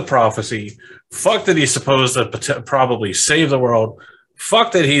 Fuck the prophecy. Fuck that he's supposed to probably save the world.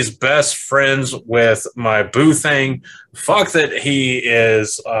 Fuck that he's best friends with my boo thing. Fuck that he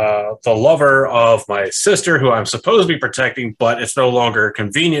is the lover of my sister who I'm supposed to be protecting, but it's no longer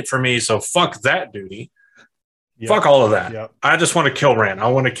convenient for me. So fuck that duty. Yep. Fuck all of that. Yep. I just want to kill Rand. I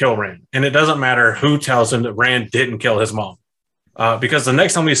want to kill Rand. And it doesn't matter who tells him that Rand didn't kill his mom. Because the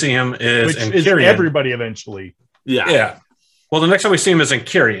next time we see him is in Kyrian. Everybody eventually. Yeah. Well, the next time we see him is in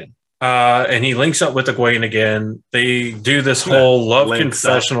Kyrian. And he links up with the Gawyn again. They do this whole love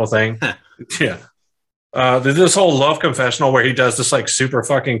confessional thing. Yeah. They do this whole love confessional where he does this like super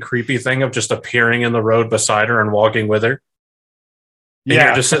fucking creepy thing of just appearing in the road beside her and walking with her. And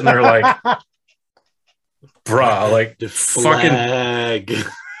you're just sitting there like, bruh, like fucking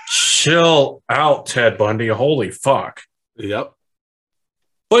chill out, Ted Bundy. Holy fuck. Yep.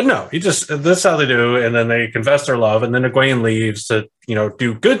 But no, this is how they do, and then they confess their love, and then Egwene leaves to,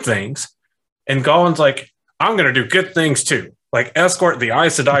 do good things. And Gawyn's like, I'm going to do good things too. Like, escort the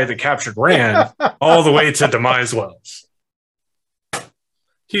Aes Sedai that captured Rand all the way to Demise Wells.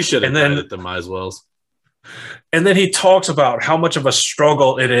 He should have died at Demise Wells. And then he talks about how much of a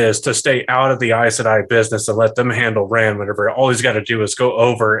struggle it is to stay out of the Aes Sedai business and let them handle Rand whenever all he's got to do is go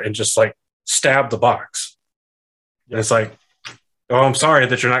over and just, like, stab the box. And it's like, oh, I'm sorry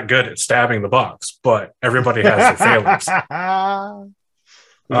that you're not good at stabbing the box, but everybody has their failings.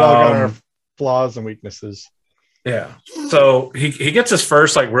 We've all got our flaws and weaknesses. Yeah. So he gets his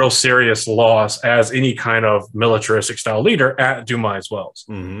first like real serious loss as any kind of militaristic style leader at Demise Wells.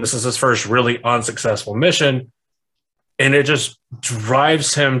 Mm-hmm. This is his first really unsuccessful mission, and it just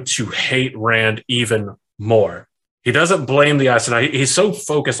drives him to hate Rand even more. He doesn't blame the Aes Sedai. He's so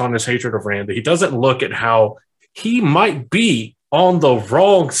focused on his hatred of Rand that he doesn't look at how he might be on the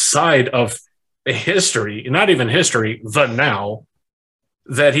wrong side of history, not even history, the now,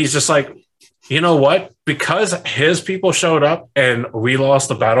 that he's just like, you know what? Because his people showed up and we lost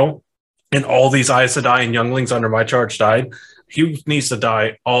the battle and all these Aes Sedai and younglings under my charge died, he needs to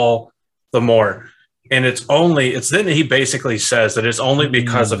die all the more. And it's then he basically says that it's only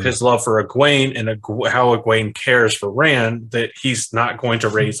because of his love for Egwene and how Egwene cares for Rand that he's not going to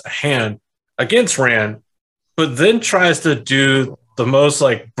raise a hand against Rand, but then tries to do the most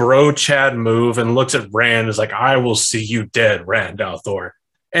like bro Chad move and looks at Rand as like, I will see you dead, Rand al'Thor.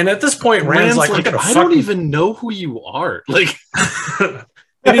 And at this point, Rand's like I don't even know who you are. Like, and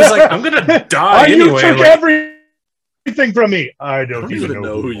he's like, I'm gonna die anyway. You took everything from me. I don't even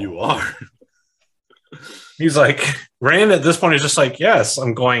know who you are. He's like, Rand at this point is just like, yes,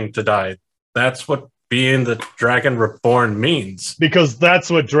 I'm going to die. That's what being the Dragon Reborn means. Because that's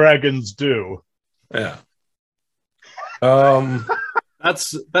what dragons do. Yeah.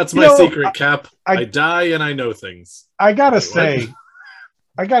 That's my secret, Cap. I die and I know things. I gotta say,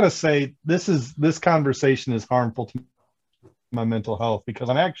 this conversation is harmful to my mental health because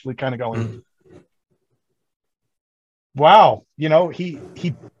I'm actually kind of going, wow, he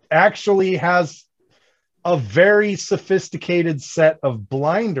actually has a very sophisticated set of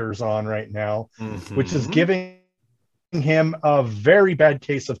blinders on right now, which is giving him a very bad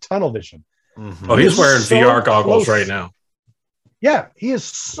case of tunnel vision. Oh, he's wearing VR goggles right now. Yeah, he is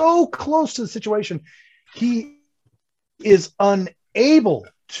so close to the situation. He is unable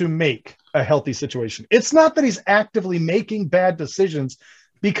to make a healthy situation. It's not that he's actively making bad decisions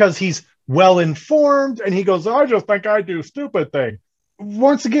because he's well informed and he goes, I just think I do stupid thing.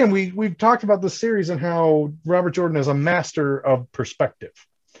 Once again, we've talked about this series and how Robert Jordan is a master of perspective.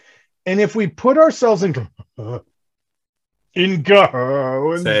 And if we put ourselves in Gawyn's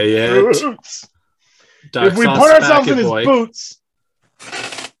boots, if we put ourselves in his boots,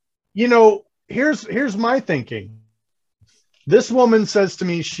 here's my thinking. This woman says to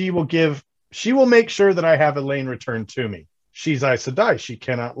me, she will make sure that I have Elaine returned to me. She's Aes Sedai. She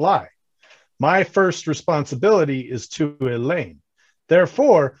cannot lie. My first responsibility is to Elaine.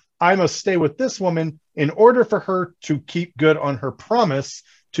 Therefore, I must stay with this woman in order for her to keep good on her promise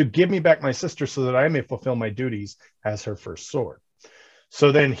to give me back my sister so that I may fulfill my duties as her first sword.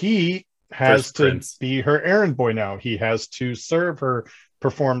 So then he has to be her errand boy now. He has to serve her,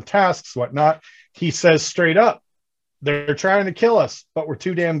 perform tasks, whatnot. He says straight up, they're trying to kill us, but we're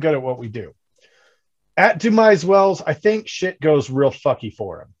too damn good at what we do. At Demise Wells, I think shit goes real fucky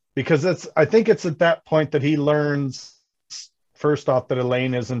for him because I think it's at that point that he learns first off that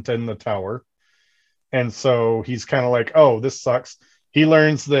Elaine isn't in the tower. And so he's kind of like, oh, this sucks. He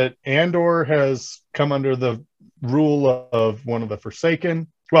learns that Andor has come under the rule of one of the Forsaken.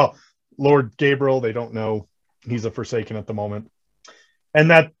 Well, Lord Gabriel, they don't know he's a Forsaken at the moment.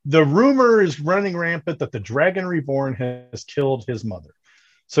 And that the rumor is running rampant that the Dragon Reborn has killed his mother.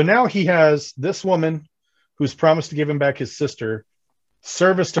 So now he has this woman who's promised to give him back his sister.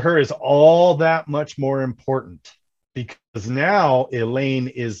 Service to her is all that much more important because now Elaine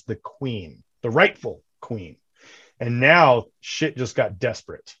is the queen, the rightful queen. And now shit just got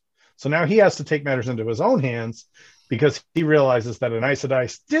desperate. So now he has to take matters into his own hands because he realizes that an Aes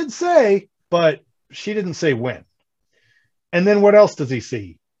Sedai did say, but she didn't say when. And then what else does he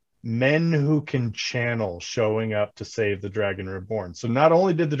see? Men who can channel showing up to save the Dragon Reborn. So not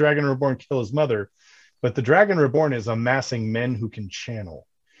only did the Dragon Reborn kill his mother, but the Dragon Reborn is amassing men who can channel.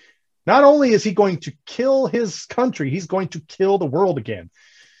 Not only is he going to kill his country, he's going to kill the world again.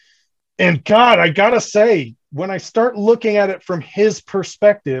 And God, I gotta say, when I start looking at it from his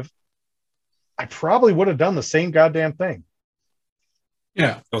perspective, I probably would have done the same goddamn thing.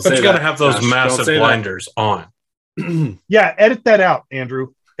 Yeah, but you got to have those massive blinders on. Yeah, edit that out, Andrew.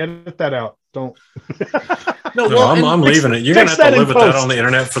 Edit that out. Don't. I'm leaving it. You're going to have to live with that on the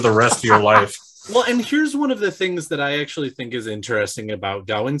internet for the rest of your life. Well, and here's one of the things that I actually think is interesting about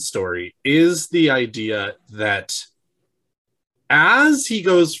Gawyn's story is the idea that as he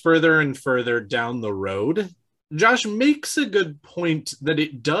goes further and further down the road, Josh makes a good point that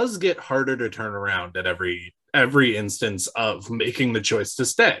it does get harder to turn around at every instance of making the choice to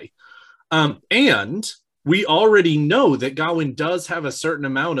stay. And we already know that Gawyn does have a certain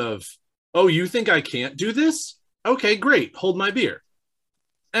amount of, oh, you think I can't do this? Okay, great. Hold my beer.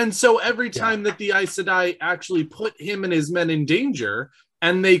 And so every time that the Aes Sedai actually put him and his men in danger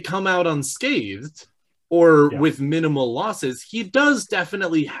and they come out unscathed or with minimal losses, he does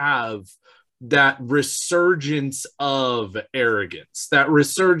definitely have that resurgence of arrogance, that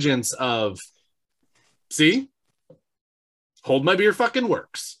resurgence of, see, hold my beer fucking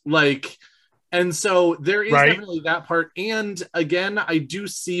works. Like, and so there is definitely that part. And again, I do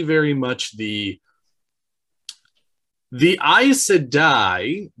see very much the Aes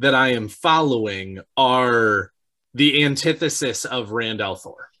Sedai that I am following are the antithesis of Rand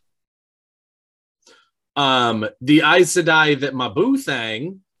al'Thor. The Aes Sedai that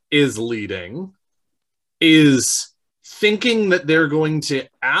Mabuthang is leading is thinking that they're going to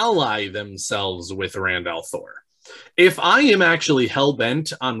ally themselves with Rand al'Thor. If I am actually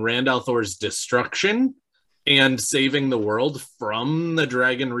hell-bent on Rand al'Thor's destruction and saving the world from the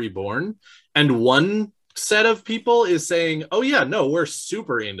Dragon Reborn, and one set of people is saying, oh yeah, no, we're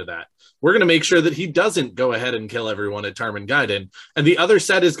super into that. We're going to make sure that he doesn't go ahead and kill everyone at Tarmangaiden. And the other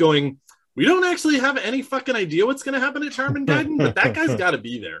set is going, we don't actually have any fucking idea what's going to happen at Tarmangaiden, but that guy's got to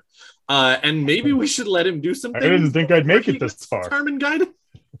be there. And maybe we should let him do some things. I didn't think I'd make it this far. Tarmangaiden.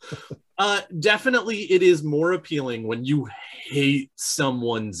 Definitely it is more appealing when you hate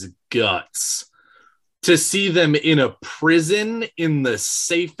someone's guts to see them in a prison in the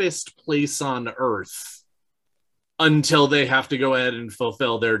safest place on Earth until they have to go ahead and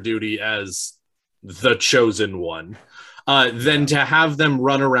fulfill their duty as the chosen one. Than to have them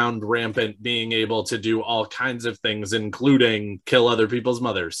run around rampant, being able to do all kinds of things, including kill other people's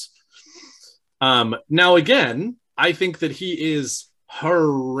mothers. Now, again, I think that he is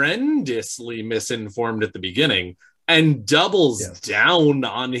horrendously misinformed at the beginning and doubles down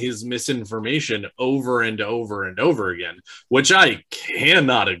on his misinformation over and over and over again, which I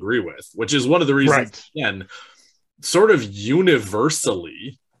cannot agree with, which is one of the reasons, again, sort of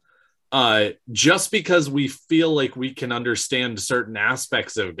universally, just because we feel like we can understand certain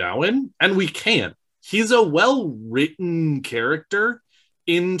aspects of Gawyn, and we can. He's a well-written character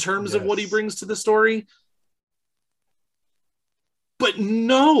in terms of what he brings to the story. But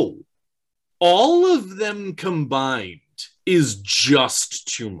no, all of them combined is just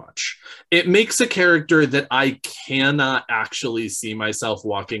too much. It makes a character that I cannot actually see myself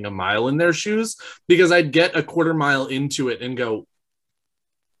walking a mile in their shoes, because I'd get a quarter mile into it and go,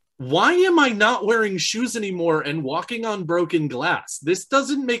 why am I not wearing shoes anymore and walking on broken glass? This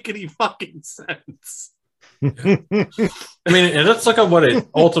doesn't make any fucking sense. I mean, and let's look at what it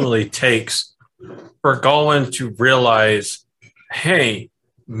ultimately takes for Gawyn to realize, hey,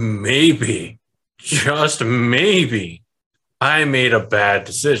 maybe, just maybe, I made a bad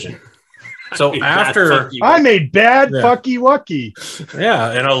decision. So after I made bad fucky wucky.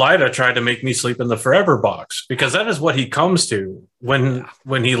 Yeah, and Elida tried to make me sleep in the forever box, because that is what he comes to when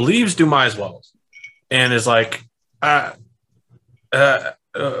he leaves Dumai's Wells and is like, we'll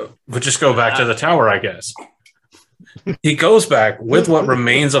just go back to the tower, I guess. He goes back with what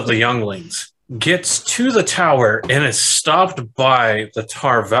remains of the younglings, gets to the tower, and is stopped by the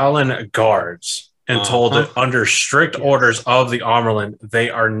Tarvalin guards and told that under strict orders of the Amerlin, they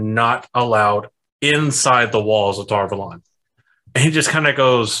are not allowed inside the walls of Tarvalon. And he just kind of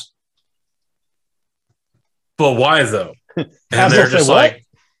goes, but why though? And they're just like,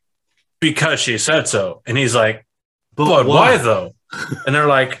 because she said so. And he's like, but why though? And they're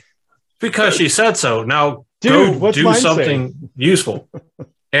like, because she said so. Now go do something useful.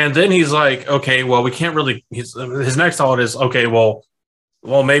 And then he's like, okay, well, we can't really, his next thought is, okay, well,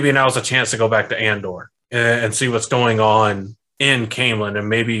 maybe now's a chance to go back to Andor and see what's going on in Camelin and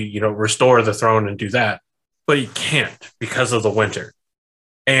maybe, restore the throne and do that. But he can't because of the winter.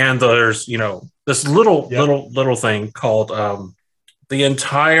 And there's, this little thing called the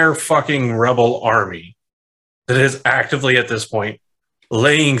entire fucking rebel army that is actively at this point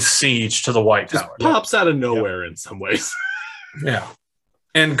laying siege to the White Tower. Pops out of nowhere in some ways. Yeah.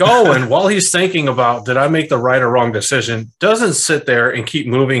 And Gawyn, while he's thinking about, did I make the right or wrong decision, doesn't sit there and keep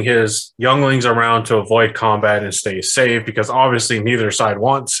moving his younglings around to avoid combat and stay safe, because obviously neither side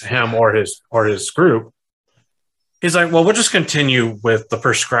wants him or his group. He's like, well, we'll just continue with the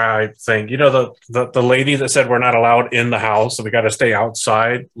prescribed thing. The lady that said we're not allowed in the house, so we got to stay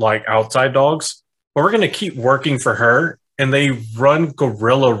outside, like outside dogs. But we're going to keep working for her. And they run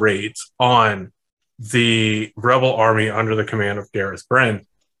guerrilla raids on the rebel army under the command of Gareth Bryn.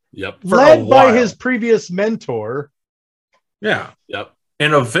 Yep. Led by his previous mentor. Yeah. Yep.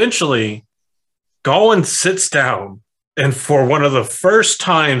 And eventually, Gawyn sits down and for one of the first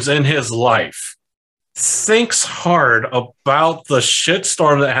times in his life, thinks hard about the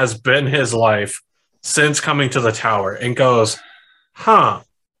shitstorm that has been his life since coming to the tower and goes,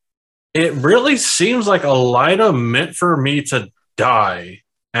 it really seems like Elida meant for me to die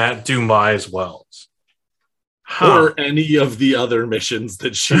at Dumai's Wells. Or any of the other missions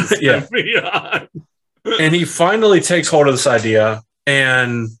that she's sent me on. And he finally takes hold of this idea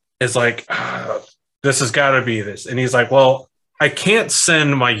and is like, this has got to be this. And he's like, well, I can't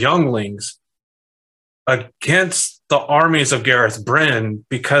send my younglings against the armies of Gareth Bryn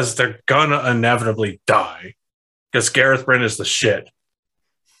because they're gonna inevitably die, because Gareth Bryn is the shit.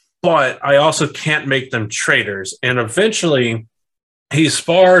 But I also can't make them traitors. And eventually he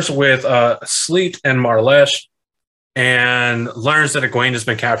spars with Sleet and Marlesh and learns that Egwene has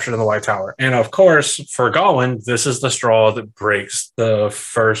been captured in the White Tower. And of course, for Gawyn, this is the straw that breaks the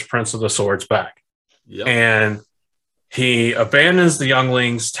first Prince of the Sword's back. Yep. And he abandons the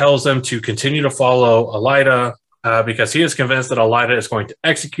younglings, tells them to continue to follow Elida because he is convinced that Elida is going to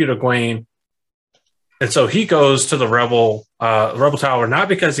execute Egwene. And so he goes to the rebel tower, not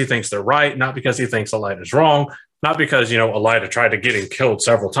because he thinks they're right, not because he thinks Elida is wrong, not because, Elida tried to get him killed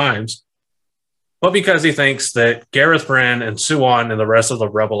several times, but because he thinks that Gareth Bryn and Suan and the rest of the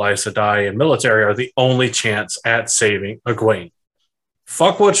rebel Aes Sedai and military are the only chance at saving Egwene.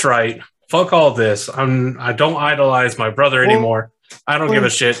 Fuck what's right. Fuck all this. I don't idolize my brother anymore. I don't give a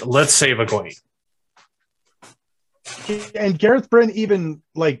shit. Let's save Egwene. and Gareth Bryn even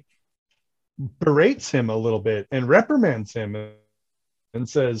like berates him a little bit and reprimands him and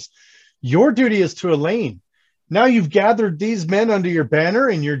says, your duty is to Elaine. Now you've gathered these men under your banner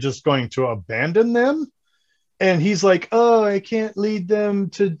and you're just going to abandon them. And he's like, oh, I can't lead them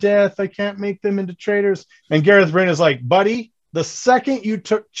to death. I can't make them into traitors. And Gareth Bryn is like, buddy, the second you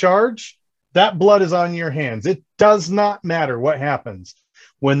took charge, that blood is on your hands. It does not matter what happens.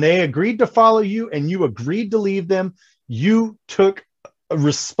 When they agreed to follow you and you agreed to leave them, you took a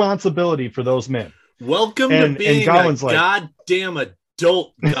responsibility for those men. Welcome to being a goddamn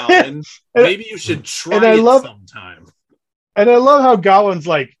adult, Gawyn. Maybe you should try it sometime. And I love how Gawyn's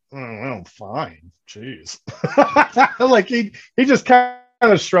like, well, fine. Jeez. Like he just kind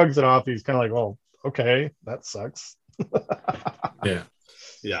of shrugs it off. He's kind of like, oh, okay, that sucks. Yeah.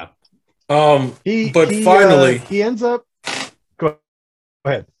 Yeah. Finally he ends up. Go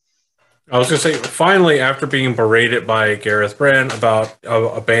ahead. I was going to say, finally, after being berated by Gareth Bryn about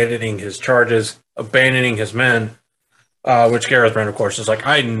abandoning his charges, abandoning his men, which Gareth Bryn, of course, is like,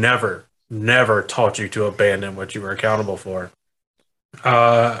 I never taught you to abandon what you were accountable for.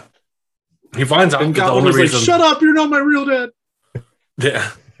 He finds out that the only reason... Like, shut up, you're not my real dad.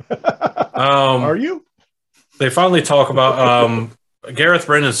 Yeah. Are you? They finally talk about... Gareth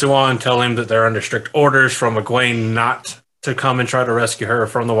Bryn and Suan tell him that they're under strict orders from Gawyn not to come and try to rescue her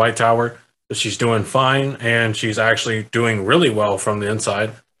from the White Tower. But she's doing fine, and she's actually doing really well from the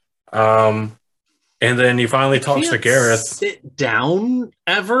inside. And then he finally talks to Gareth. Sit down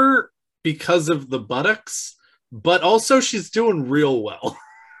ever because of the buttocks, but also she's doing real well.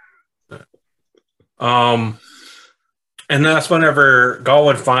 And that's whenever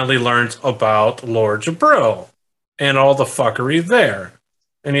Gawyn finally learns about Lord Jabril and all the fuckery there.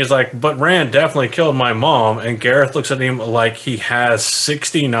 And he's like, but Rand definitely killed my mom. And Gareth looks at him like he has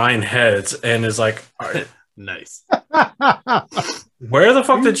 69 heads and is like, nice. Where the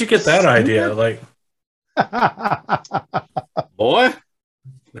fuck did you get that idea? Like, boy,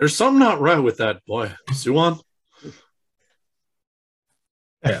 there's something not right with that boy. Suan?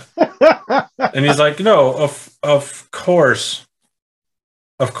 Yeah. And he's like, no, of course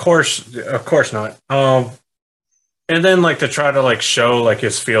not. And then, like, to try to like show like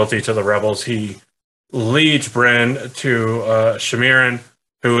his fealty to the rebels, he leads Bryn to Shamiran,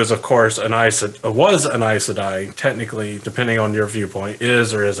 who is of course was an Aes Sedai, technically, depending on your viewpoint,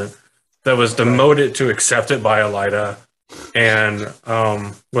 is or isn't, that was demoted to accept it by Elida, and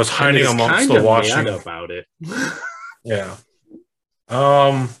was hiding amongst the watching about it. Yeah.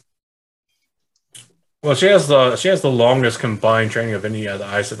 Well, she has the longest combined training of any of the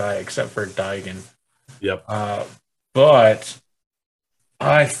Aes Sedai except for Daigen. Yep. But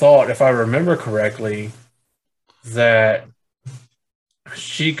I thought, if I remember correctly, that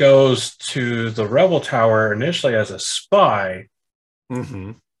she goes to the Rebel Tower initially as a spy,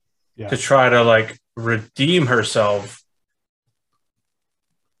 to try to like redeem herself.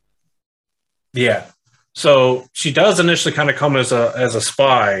 Yeah. So she does initially kind of come as a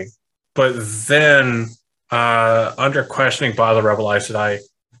spy, but then under questioning by the Rebel Aes Sedai,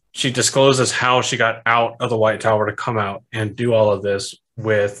 she discloses how she got out of the White Tower to come out and do all of this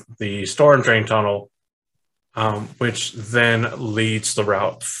with the storm drain tunnel, which then leads the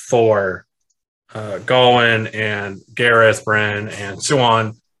route for Gawyn and Gareth Bryn and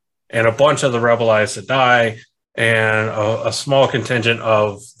Suan and a bunch of the Rebel Aes Sedai and a small contingent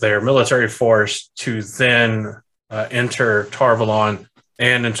of their military force to then enter Tarvalon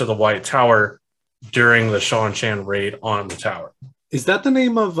and into the White Tower during the Shan Shan raid on the tower. Is that the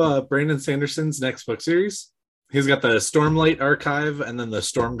name of Brandon Sanderson's next book series? He's got the Stormlight Archive and then the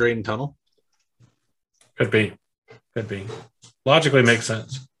Storm Drain Tunnel. Could be. Logically makes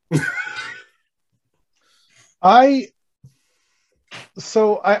sense. I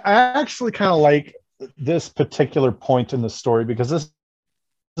actually kind of like this particular point in the story because this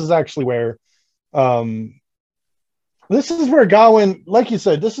is actually where Gawyn, like you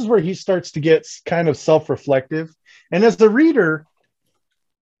said, this is where he starts to get kind of self-reflective. And as the reader,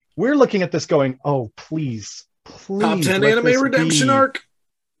 we're looking at this going, oh, please. Top 10 anime redemption arc.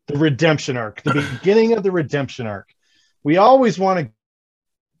 The redemption arc, the beginning of the redemption arc. We always want a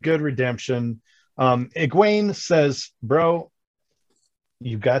good redemption. Egwene says, bro,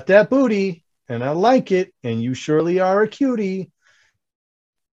 you got that booty, and I like it, and you surely are a cutie.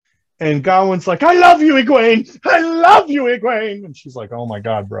 And Gawyn's like, I love you, Egwene. I love you, Egwene. And she's like, oh my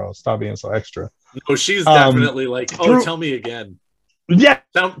God, bro, stop being so extra. No, she's definitely like, tell me again. Yeah.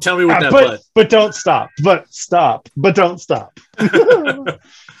 Tell me with that butt. But don't stop. But don't stop. Say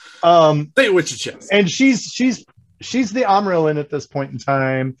it with your chest. And she's the Amyrlin at this point in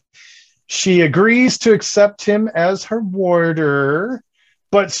time. She agrees to accept him as her warder,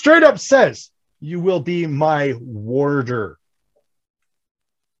 but straight up says, "You will be my warder."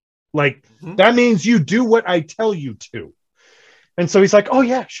 Like, that means you do what I tell you to. And so he's like, "Oh,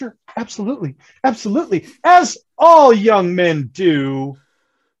 yeah, sure. Absolutely. Absolutely." As all young men do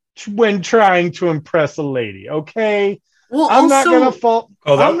when trying to impress a lady. Okay. Well, I'm not going to fault.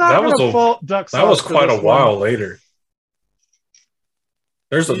 Oh, that was quite a while later.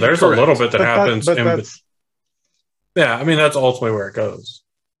 There's a little bit that happens. Yeah, I mean, that's ultimately where it goes.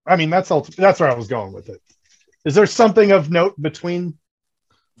 I mean, that's where I was going with it. Is there something of note between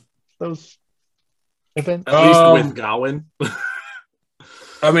those events? At least with Gawyn.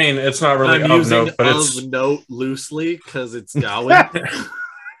 I mean, it's not really I'm of using note, but it's note loosely because it's Gawyn.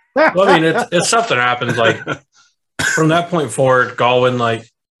 well, I mean, it's stuff that happens. Like from that point forward, Gawyn, like,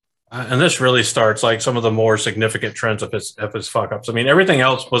 and this really starts like some of the more significant trends of his fuck ups. I mean, everything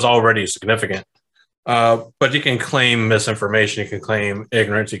else was already significant, but you can claim misinformation, you can claim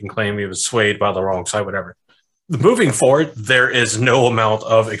ignorance, you can claim he was swayed by the wrong side, whatever. Moving forward, there is no amount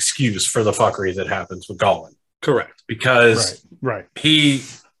of excuse for the fuckery that happens with Gawyn. Correct. Because right.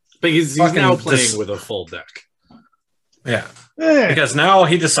 He's now playing with a full deck. Yeah. Because now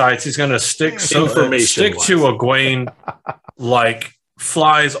he decides he's going to stick to Egwene like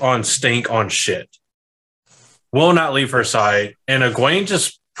flies on stink on shit. Will not leave her side. And Egwene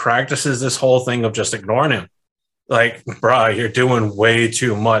just practices this whole thing of just ignoring him. Like, bruh, you're doing way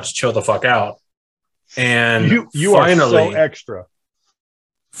too much. Chill the fuck out. And you finally, are so extra.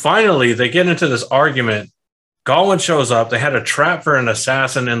 Finally, they get into this argument. Gawyn shows up. They had a trap for an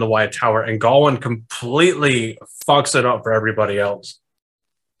assassin in the White Tower, and Gawyn completely fucks it up for everybody else.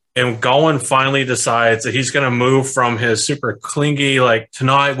 And Gawyn finally decides that he's going to move from his super clingy, like,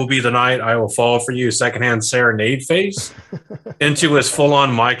 tonight will be the night I will fall for you, secondhand serenade phase, into his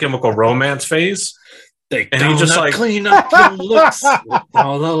full-on My Chemical Romance phase. They and he just like clean up your looks with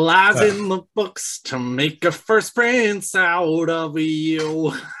all the lies in the books to make a first prince out of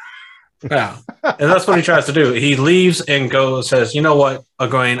you. Yeah, and that's what he tries to do. He leaves and says, "You know what,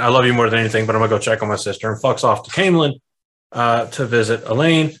 Egwene, I love you more than anything, but I'm gonna go check on my sister," and fucks off to Camelin to visit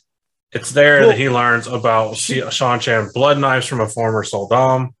Elaine. It's there that he learns about Seanchan blood knives from a former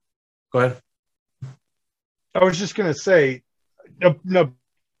Soldam. Go ahead. I was just gonna say, no,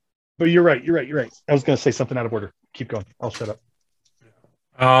 but you're right. I was gonna say something out of order. Keep going. I'll shut up.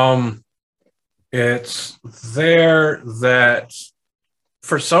 It's there that.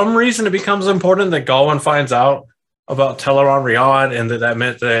 For some reason, it becomes important that Gawyn finds out about Teleron Riyadh, and that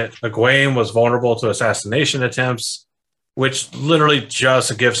meant that Egwene was vulnerable to assassination attempts, which literally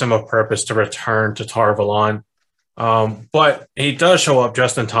just gives him a purpose to return to Tar Valon. But he does show up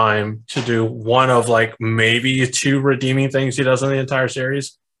just in time to do one of like maybe two redeeming things he does in the entire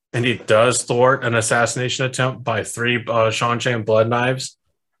series, and he does thwart an assassination attempt by 3 Seanchan blood knives,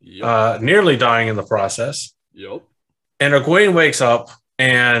 nearly dying in the process. Yep. And Egwene wakes up.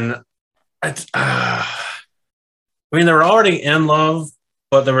 And I mean, they were already in love,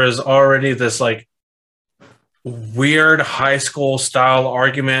 but there was already this like weird high school style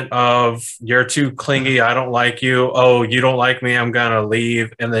argument of you're too clingy, I don't like you. Oh, you don't like me, I'm gonna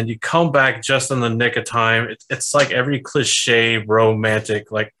leave. And then you come back just in the nick of time. It's like every cliche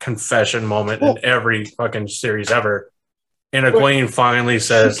romantic like confession moment in every fucking series ever. And Egwene finally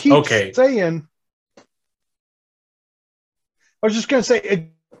says, "Okay." I was just going to say,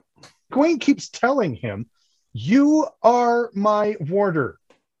 Gawyn keeps telling him, "You are my warder.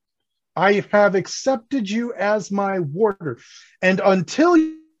 I have accepted you as my warder. And until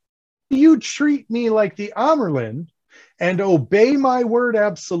you treat me like the Amerlin and obey my word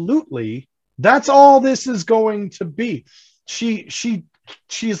absolutely, that's all this is going to be."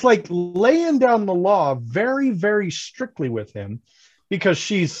 She's like laying down the law very, very strictly with him because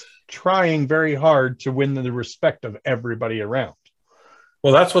she's trying very hard to win the respect of everybody around.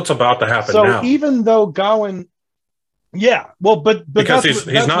 Well, that's what's about to happen now. So even though Gawyn, but because he's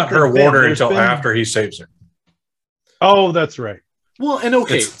not her warder until after he saves her. Oh, that's right. Well, and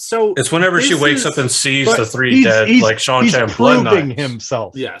so it's whenever she wakes up and sees the 3 dead, like Seanchan blood knives. He's proving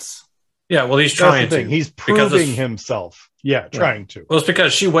himself. Yes. Yeah, well, he's trying to. He's proving himself. Yeah, trying to. Well, it's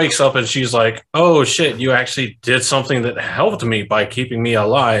because she wakes up and she's like, "Oh shit, you actually did something that helped me by keeping me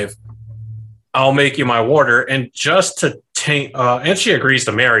alive. I'll make you my warder." And just to taint, and she agrees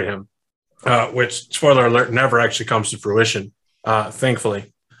to marry him, which, spoiler alert, never actually comes to fruition,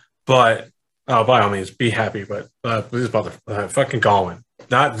 thankfully. But by all means, be happy. But these fucking Gawyn,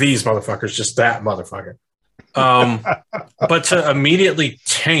 not these motherfuckers, just that motherfucker. But to immediately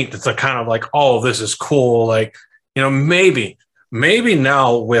taint, it's a kind of like, "Oh, this is cool. Like, you know, maybe maybe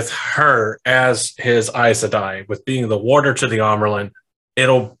now with her as his Aes Sedai, with being the warder to the Amerlin,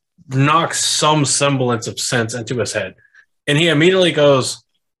 it'll knock some semblance of sense into his head. And he immediately goes,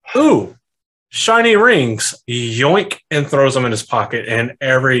 ooh, shiny rings, yoink, and throws them in his pocket. And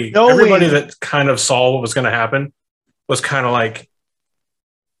everybody that kind of saw what was going to happen was kind of like,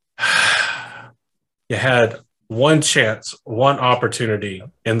 you had one chance, one opportunity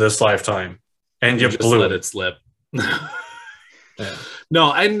in this lifetime, and you just blew let it slip. Yeah.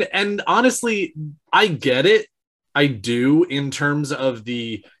 No, and honestly, I get it. I do, in terms of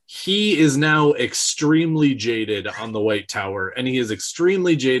he is now extremely jaded on the White Tower, and he is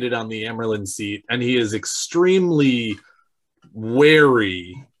extremely jaded on the Amerlin seat, and he is extremely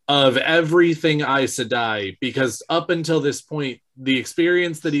wary of everything Aes Sedai, because up until this point, the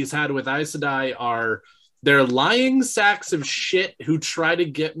experience that he's had with Aes Sedai are they're lying sacks of shit who try to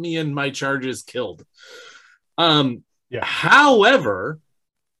get me and my charges killed. However,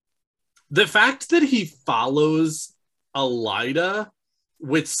 the fact that he follows Elida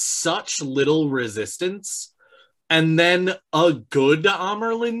with such little resistance, and then a good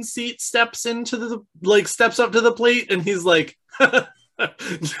Amerlin seat steps up to the plate, and he's like, no,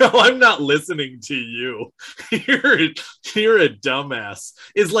 I'm not listening to you. You're a dumbass.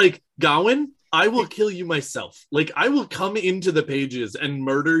 Is like, Gawyn, I will kill you myself. Like, I will come into the pages and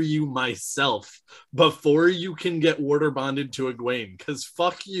murder you myself before you can get water bonded to a Gawyn, because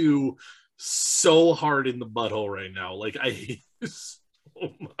fuck you so hard in the butthole right now. Like, I hate you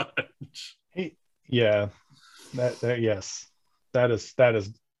so much. Yeah. Yes. That is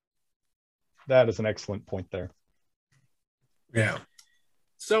an excellent point there. Yeah.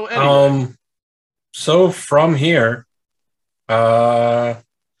 So anyway. So from here, after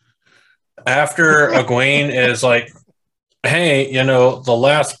Egwene is like, hey, the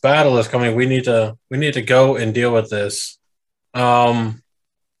last battle is coming. We need to go and deal with this.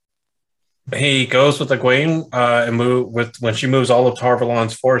 He goes with Egwene and when she moves all of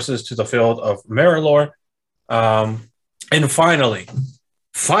Tarvalon's forces to the field of Marilor. And finally,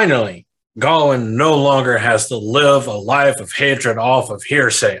 Gawyn no longer has to live a life of hatred off of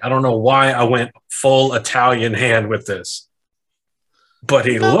hearsay. I don't know why I went full Italian hand with this. But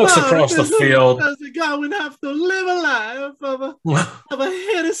he looks across the field. Does Gawyn have to live a life of a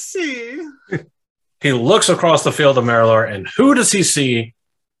heresy? He looks across the field of Marilor, and who does he see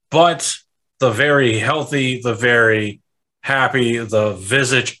but the very healthy, the very happy, the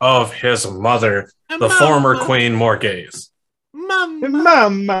visage of his mother, the former Queen Morghese.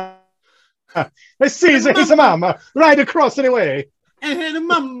 Mama. I see he's a mama right across anyway. And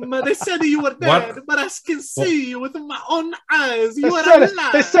Mama, they said you were dead, but I can see you with my own eyes. You are alive.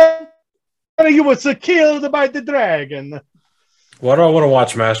 They said you was killed by the dragon. Why do I want to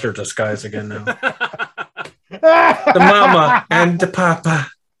watch Master of Disguise again now? The mama and the papa.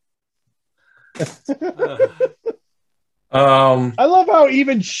 I love how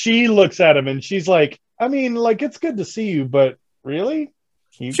even she looks at him and she's like, I mean, like, it's good to see you, but really?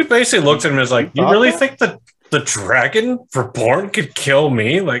 She basically looks at him and is like, you really think that the dragon reborn could kill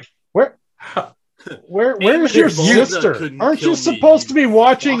me? Like, where's your sister? Aren't you supposed to be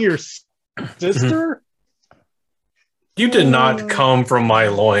watching your sister? You did not come from my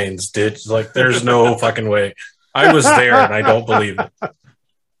loins, like, there's no fucking way. I was there and I don't believe it.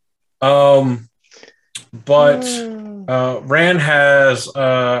 But Rand has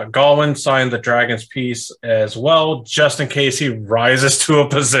Gawyn sign the Dragon's Peace as well, just in case he rises to a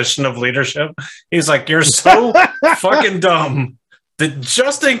position of leadership. He's like, you're so fucking dumb that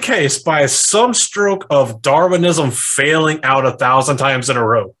just in case, by some stroke of Darwinism failing out 1,000 times in a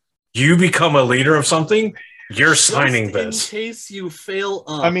row, you become a leader of something, you're signing this. In case you fail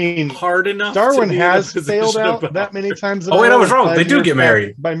up, I mean, hard enough. Darwin has failed out that many times. Oh, wait, I was wrong. They do get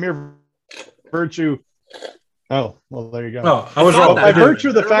married. By mere virtue. Oh, well, there you go. No, I was wrong. By virtue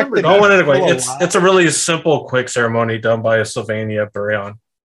of the fact that anyway, it's a really simple, quick ceremony done by a Sylvania Baryon.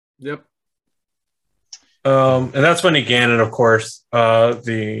 Yep. And that's when Ganon, of course,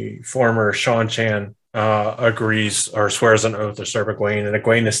 the former Sean Chan, agrees or swears an oath to serve Egwene, and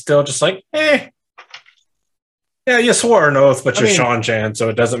Egwene is still just like, yeah, you swore an oath, but you're Sean Chan, so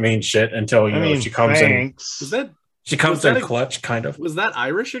it doesn't mean shit until she comes in. She comes in clutch, kind of. Was that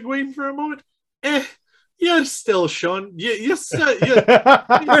Irish Egwene for a moment? You're still Sean. You're still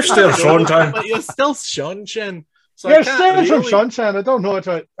Sean Chan, but you're still Sean Chan. So you're still from Sean Chan. I don't know what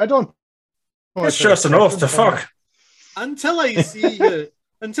I don't. It's just an oath to fuck. Until I see you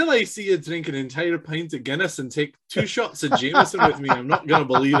drink an entire pint of Guinness and take 2 shots of Jameson with me, I'm not gonna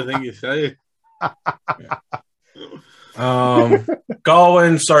believe a thing you say.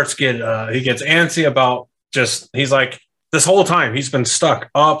 Gawyn starts he gets antsy about he's like, This whole time he's been stuck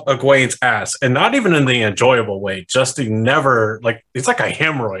up Egwene's ass, and not even in the enjoyable way, just to never, like, it's like a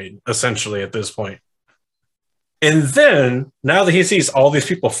hemorrhoid essentially at this point. And then now that he sees all these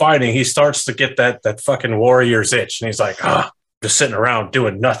people fighting, he starts to get that fucking warrior's itch, and he's like, just sitting around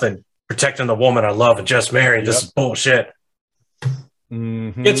doing nothing, protecting the woman I love and just married. This is bullshit.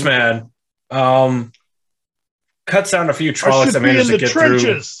 Gets mad. Cuts down a few Trollocs that managed to get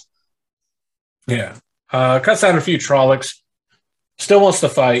trenches. Through. Yeah. Cuts down a few Trollocs. Still wants to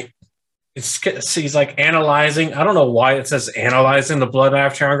fight. He's like analyzing. I don't know why it says analyzing the blood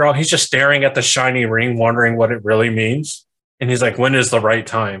knife Charon girl. He's just staring at the shiny ring, wondering what it really means. And he's like, when is the right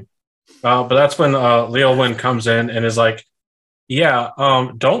time? But that's when Leolwyn comes in and is like,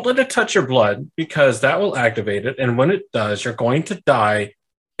 don't let it touch your blood because that will activate it. And when it does, you're going to die.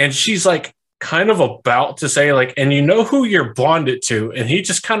 And she's like, kind of about to say, like, and you know who you're bonded to. And he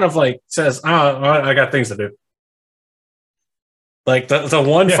just kind of like says, I got things to do. Like the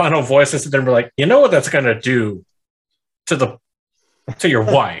one final voice is there, like, you know what that's gonna do to your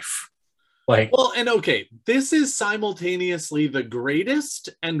wife. Like, well, and okay, this is simultaneously the greatest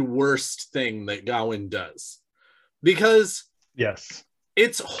and worst thing that Gawyn does. Because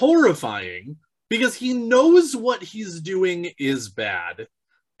it's horrifying because he knows what he's doing is bad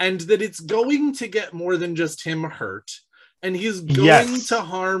and that it's going to get more than just him hurt. And he's going to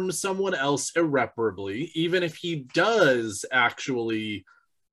harm someone else irreparably, even if he does actually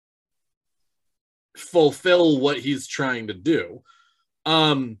fulfill what he's trying to do.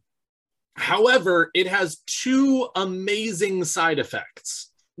 However, it has two amazing side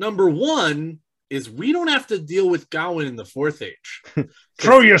effects. Number one is we don't have to deal with Gawyn in the Fourth Age.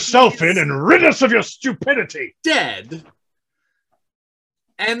 Throw yourself in and rid us of your stupidity. Dead.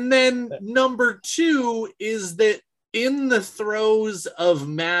 And then number two is that in the throes of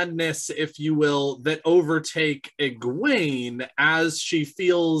madness, if you will, that overtake Egwene as she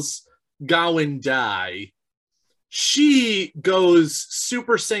feels Gawyn die, she goes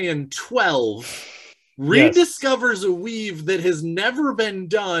Super Saiyan 12, rediscovers a weave that has never been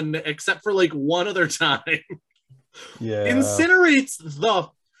done except for like one other time, incinerates the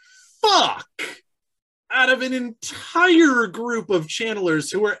fuck out of an entire group of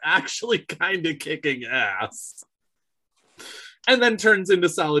channelers who are actually kind of kicking ass. And then turns into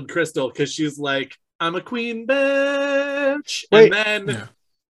Solid Crystal because she's like, I'm a queen bitch. Wait. And then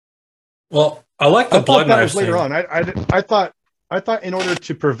well, I like the blood knife later on. I thought in order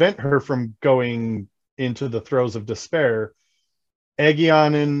to prevent her from going into the throes of despair,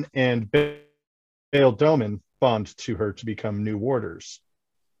 Aegyanin and Bail Doman bond to her to become new warders.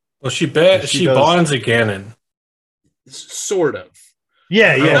 Well, she bonds Aegyanin. Sort of.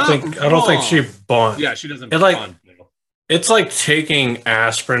 Yeah. I don't think she bonds. Yeah, she doesn't bond. It's like taking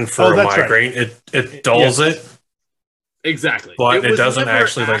aspirin for a migraine. Right. It dulls it. Exactly. But it doesn't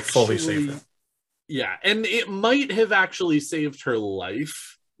actually like fully save it. Yeah, and it might have actually saved her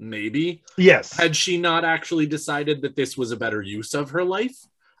life, maybe. Yes. Had she not actually decided that this was a better use of her life.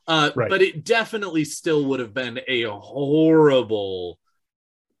 But it definitely still would have been a horrible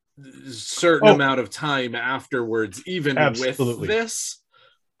certain amount of time afterwards, even with this.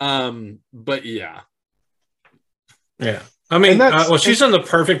 But yeah. Yeah, I mean, she's in the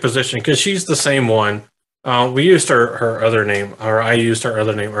perfect position because she's the same one. We used her other name, or I used her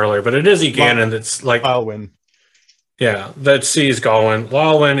other name earlier, but it is Eganin that's like Gawyn. Yeah, that sees Gawyn.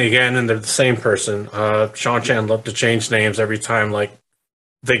 Lawyn, Eganin, they're the same person. Sean Chan loved to change names every time, like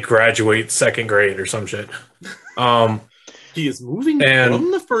they graduate second grade or some shit. He is moving from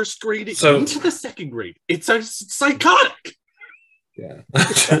the first grade into the second grade. It's psychotic. Yeah.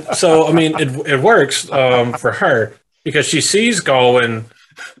 So I mean, it works for her. Because she sees Gawyn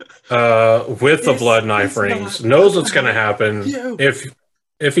with the blood knife rings, knows what's going to happen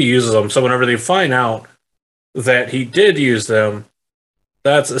if he uses them. So whenever they find out that he did use them,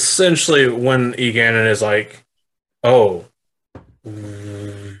 that's essentially when Eganin is like, "Oh,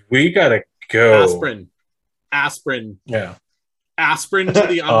 we gotta go." Aspirin. Yeah. Aspirin to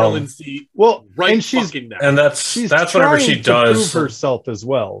the Umberland seat. Well, right, and fucking down. And that's whenever she does prove herself as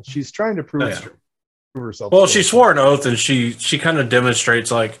well. She's trying to prove herself. Well, she swore an oath, and she kind of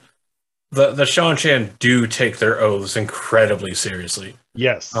demonstrates like the Sean Chan do take their oaths incredibly seriously.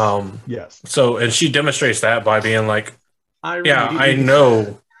 Yes. Yes. So, and she demonstrates that by being like, I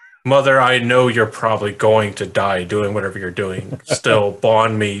know, Mother, I know you're probably going to die doing whatever you're doing. Still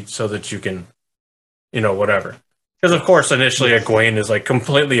bond me so that you can, whatever. Because, of course, initially Egwene is like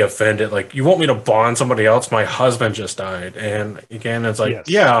completely offended. Like, you want me to bond somebody else? My husband just died. And again, it's like,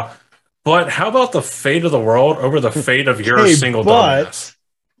 but how about the fate of the world over the fate of your single dumbass?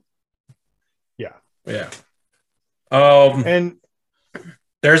 Yeah. Yeah. And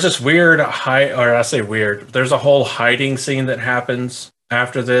there's this weird there's a whole hiding scene that happens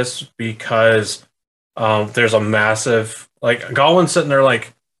after this because there's a massive, like, Gawyn's sitting there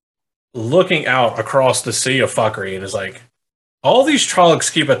like looking out across the sea of fuckery and is like, all these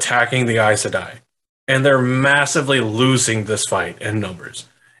Trollocs keep attacking the Aes Sedai and they're massively losing this fight in numbers.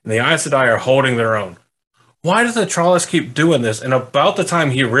 And the Aes Sedai are holding their own. Why do the Trollocs keep doing this? And about the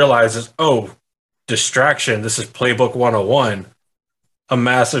time he realizes, oh, distraction, this is playbook 101, a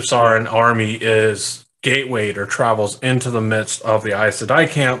massive Sauron army is gatewayed or travels into the midst of the Aes Sedai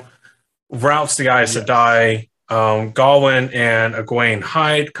camp, routes the Aes Sedai. Gawyn and Egwene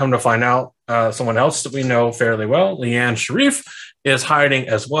hide. Come to find out, someone else that we know fairly well, Leanne Sharif, is hiding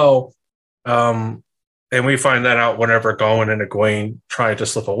as well. And we find that out whenever Gawyn and Egwene try to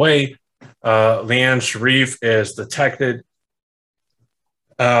slip away. Leanne Sharif is detected.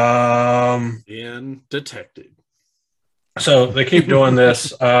 And detected. So they keep doing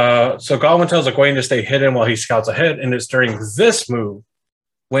this. So Gawyn tells Egwene to stay hidden while he scouts ahead, and it's during this move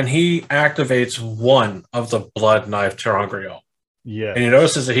when he activates one of the blood knife ter'angreal. Yeah. And he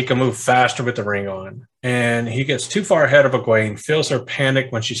notices that he can move faster with the ring on. And he gets too far ahead of Egwene, feels her panic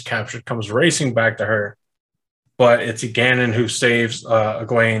when she's captured, comes racing back to her. But it's Ganon who saves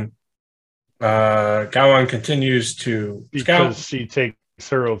Egwene. Gawyn continues to because scout. she takes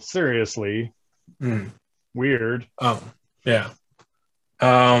her oath seriously. Weird. Yeah.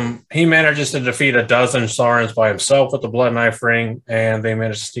 He manages to defeat a dozen Saurons by himself with the blood knife ring, and they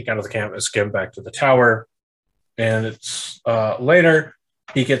manage to sneak out of the camp and skim back to the tower. And it's later,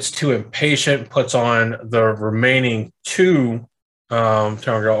 he gets too impatient, puts on the remaining two or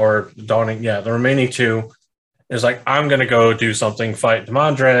Dawning, the remaining two, is like, I'm going to go do something, fight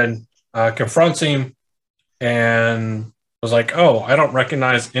Demandred, confronts him, and was like, oh, I don't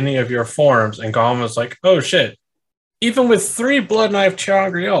recognize any of your forms. And Gawyn was like, oh, shit. Even with 3 blood knife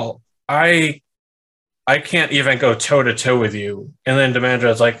ter'angreal, I can't even go toe-to-toe with you. And then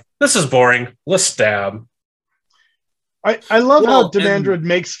Demandred's like, this is boring. Let's stab. I love how Demandred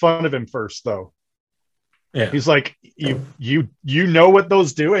makes fun of him first, though. Yeah. He's like, you know what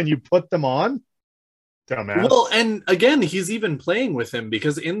those do, and you put them on? Dumbass. Well, and again, he's even playing with him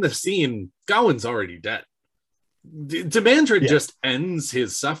because in the scene, Gawyn's already dead. Demandred just ends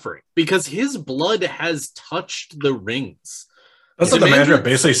his suffering because his blood has touched the rings. Doesn't Demandred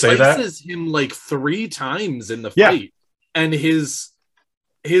basically say that? He slices him like 3 times in the fight, and his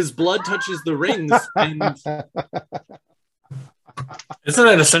blood touches the rings. And isn't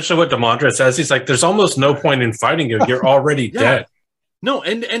that essentially what Demandred says? He's like, there's almost no point in fighting you. You're already dead. No,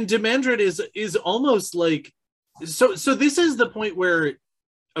 and Demandred is almost like, so this is the point where,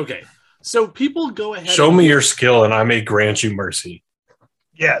 okay, so people go ahead. Show me your skill and I may grant you mercy.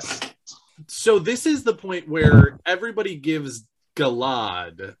 Yes. So this is the point where everybody gives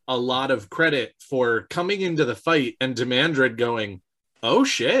Galad a lot of credit for coming into the fight and Demandred going, oh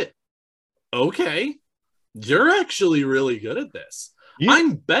shit, okay, you're actually really good at this.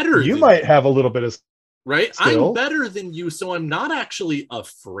 I'm better. You might have a little bit of right. skill. I'm better than you, so I'm not actually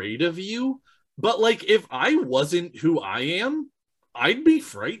afraid of you. But like, if I wasn't who I am, I'd be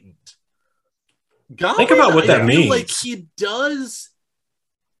frightened. Gawyn, think about what that means. Like he does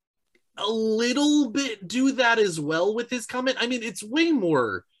a little bit do that as well with his comment. I mean, it's way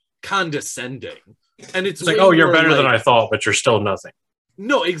more condescending, and it's like, oh, you're better than I thought, but you're still nothing.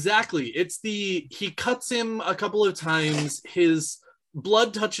 No, exactly. It's he cuts him a couple of times. His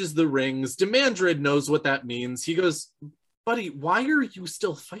blood touches the rings. Demandred knows what that means. He goes, buddy, why are you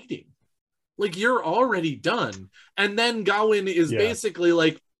still fighting? Like, you're already done. And then Gawyn is basically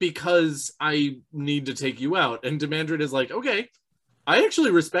like, because I need to take you out. And Demandred is like, okay, I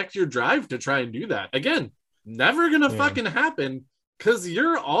actually respect your drive to try and do that. Again, never gonna fucking happen because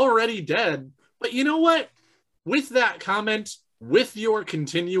you're already dead. But you know what? With that comment, with your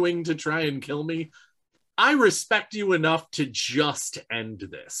continuing to try and kill me, I respect you enough to just end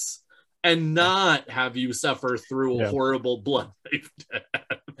this and not have you suffer through a horrible blood knife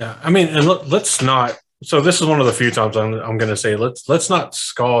death. Yeah, I mean, and let's not. So this is one of the few times I'm going to say let's not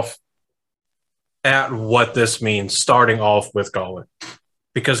scoff at what this means. Starting off with Gawyn,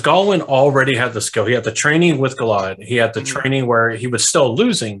 because Gawyn already had the skill. He had the training with Galad. He had the training where he was still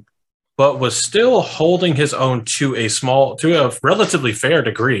losing, but was still holding his own to a relatively fair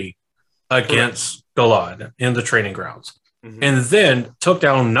degree against Galad in the training grounds. And then took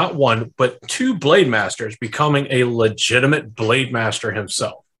down not one, but 2 Blade Masters, becoming a legitimate Blade Master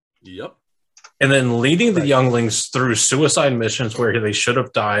himself. Yep. And then leading the younglings through suicide missions where they should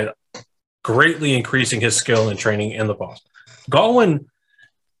have died, greatly increasing his skill and training in the boss. Gawyn,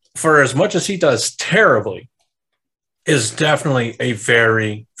 for as much as he does terribly, is definitely a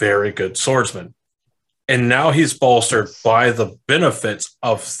very, very good swordsman. And now he's bolstered by the benefits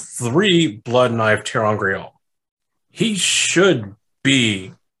of 3 Blood Knife Terangrial. He should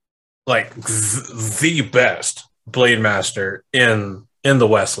be like the best blade master in the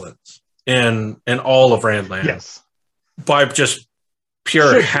Westlands, in all of Randland. Yes. By just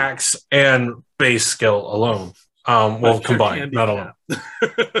pure hacks and base skill alone. Well, combined, not alone.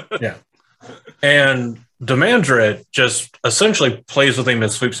 Yeah. And Demandred just essentially plays with him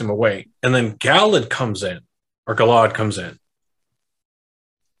and sweeps him away. And then Galad comes in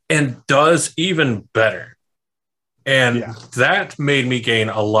and does even better. And that made me gain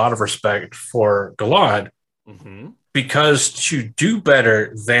a lot of respect for Galad, because to do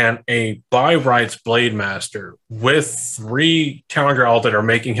better than a by rights blade master with 3 Terangrial that are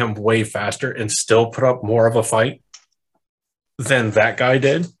making him way faster and still put up more of a fight than that guy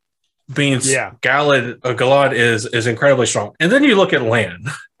did means Galad is incredibly strong. And then you look at Lan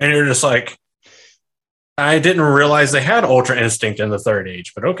and you're just like, I didn't realize they had Ultra Instinct in the Third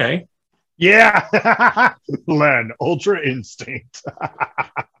Age, but okay. Yeah. Lan, Ultra Instinct.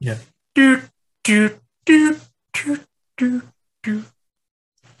 Yeah. If you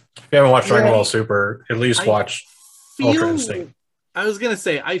haven't watched Dragon Ball Super, at least watch Ultra Instinct. I was going to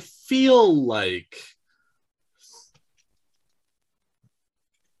say, I feel like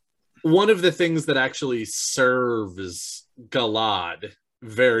one of the things that serves Galad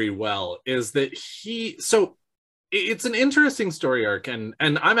very well is that it's an interesting story arc, and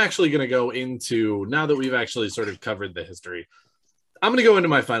I'm actually going to go into, now that we've actually sort of covered the history, I'm going to go into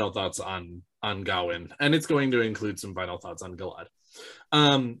my final thoughts on Gawyn, and it's going to include some final thoughts on Galad.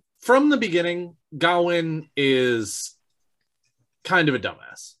 From the beginning, Gawyn is kind of a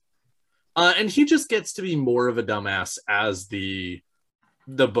dumbass. And he just gets to be more of a dumbass as the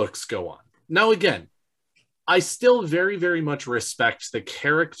books go on. Now, again, I still very, very much respect the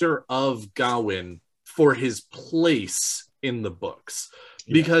character of Gawyn for his place in the books,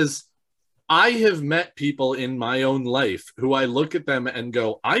 because I have met people in my own life who I look at them and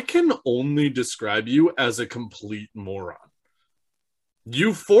go, I can only describe you as a complete moron.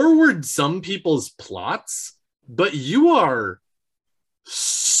 You forward some people's plots, but you are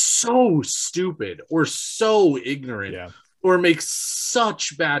so stupid or so ignorant or make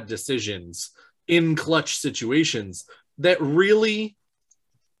such bad decisions in clutch situations that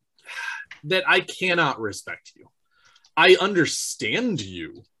I cannot respect you. I understand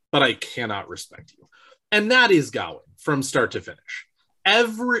you, but I cannot respect you. And that is Gawyn from start to finish.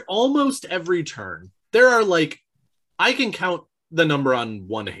 Almost every turn, there are I can count the number on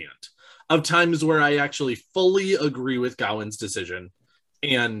one hand of times where I actually fully agree with Gawyn's decision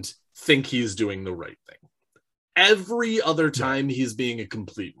and think he's doing the right thing. Every other time he's being a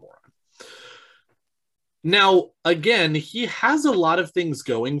complete moron. Now, again, he has a lot of things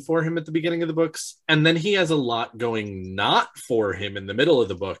going for him at the beginning of the books, and then he has a lot going not for him in the middle of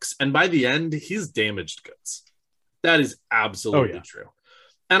the books, and by the end, he's damaged goods. That is absolutely true.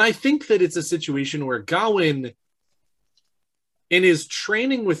 And I think that it's a situation where Gawyn, in his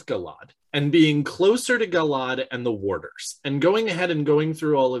training with Galad, and being closer to Galad and the Warders, and going ahead and going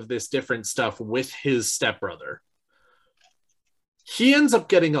through all of this different stuff with his stepbrother, he ends up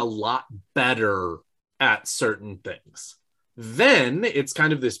getting a lot better at certain things. Then it's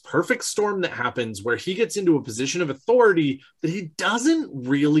kind of this perfect storm that happens where he gets into a position of authority that he doesn't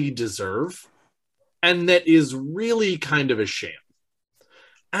really deserve, and that is really kind of a sham.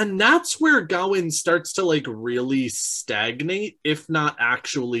 And that's where Gawyn starts to really stagnate, if not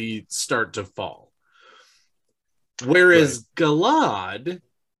actually start to fall. Whereas Galad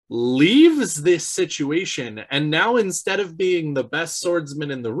leaves this situation, and now instead of being the best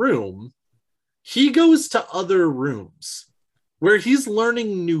swordsman in the room, he goes to other rooms where he's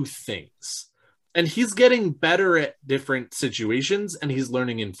learning new things, and he's getting better at different situations, and he's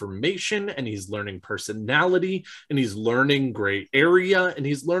learning information, and he's learning personality, and he's learning gray area, and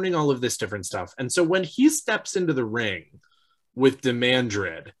he's learning all of this different stuff. And so when he steps into the ring with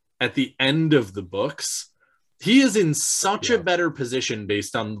Demandred at the end of the books, he is in such a better position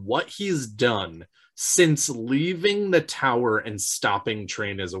based on what he's done since leaving the tower and stopping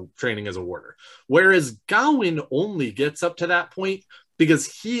training as a warder. Whereas Gawyn only gets up to that point because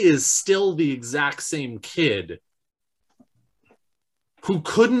he is still the exact same kid who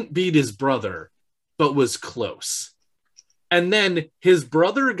couldn't beat his brother, but was close. And then his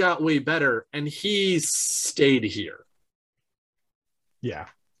brother got way better, and he stayed here. Yeah.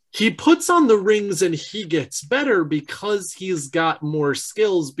 He puts on the rings and he gets better because he's got more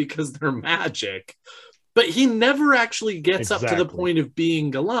skills because they're magic. But he never actually gets up to the Exactly. point of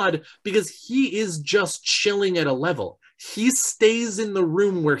being Galad because he is just chilling at a level. He stays in the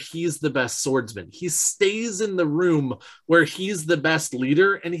room where he's the best swordsman. He stays in the room where he's the best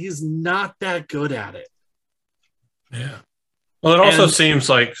leader, and he's not that good at it. Yeah. Well, it also seems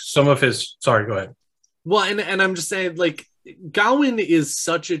like some of his... Sorry, go ahead. Well, and I'm just saying, like, Gawyn is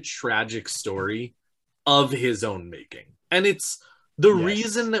such a tragic story of his own making. And it's the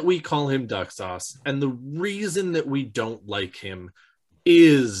reason that we call him Duck Sauce and the reason that we don't like him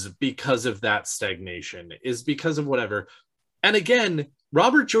is because of that stagnation, is because of whatever. And again,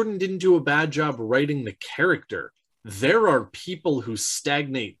 Robert Jordan didn't do a bad job writing the character. There are people who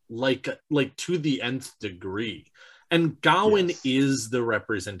stagnate like to the nth degree. And Gawyn is the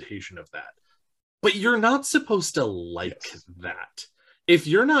representation of that. But you're not supposed to like that. If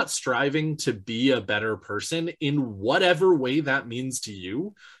you're not striving to be a better person in whatever way that means to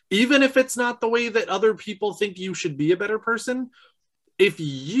you, even if it's not the way that other people think you should be a better person, if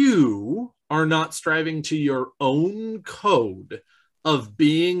you are not striving to your own code of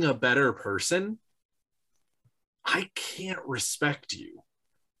being a better person, I can't respect you.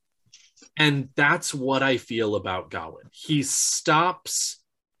 And that's what I feel about Gawyn. He stops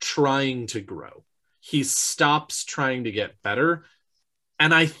trying to grow. He stops trying to get better.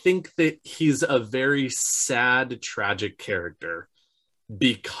 And I think that he's a very sad, tragic character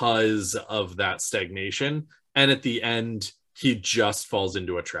because of that stagnation. And at the end, he just falls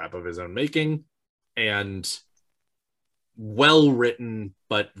into a trap of his own making, and well written,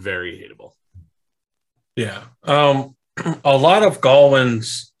 but very hateable. Yeah. A lot of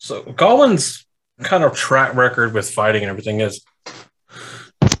Gawyn's kind of track record with fighting and everything is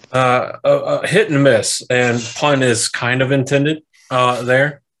a hit and miss, and pun is kind of intended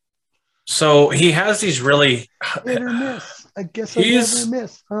there. So he has these really hit or miss. I guess he's never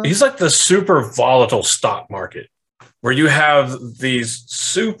miss. Huh? He's like the super volatile stock market, where you have these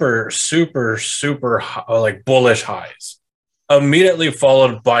super like bullish highs, immediately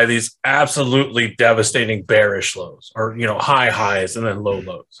followed by these absolutely devastating bearish lows, or high highs and then low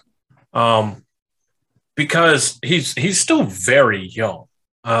lows. Because he's still very young,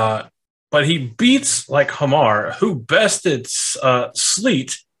 but he beats like Hamar, who bested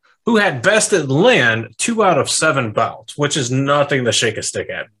Sleet, who had bested Land 2 out of 7 bouts, which is nothing to shake a stick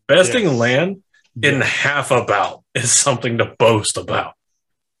at. Besting Land in half a bout is something to boast about.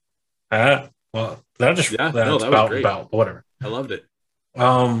 Well, that's about whatever. I loved it.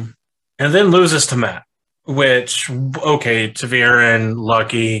 And then loses to Matt, which Taviran,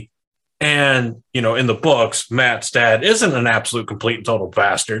 Lucky, and in the books, Matt's dad isn't an absolute complete and total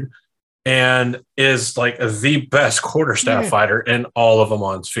bastard, and is like the best quarterstaff fighter in all of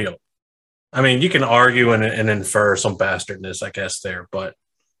Amon's field. I mean, you can argue and infer some bastardness, I guess, there, but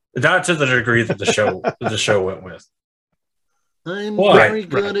not to the degree that the show went with. I'm very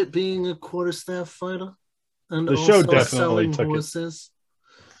good at being a quarterstaff fighter, and the show definitely took horses.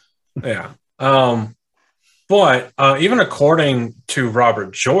 Yeah. But even according to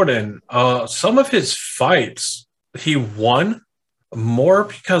Robert Jordan, some of his fights he won more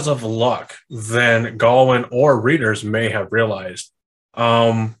because of luck than Gawyn or readers may have realized.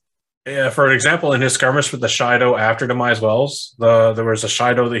 For example, in his skirmish with the Shido after Demise Wells, there was a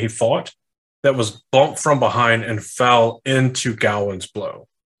Shido that he fought that was bumped from behind and fell into Gawyn's blow,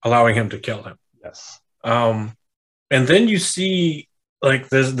 allowing him to kill him. Yes. And then you see like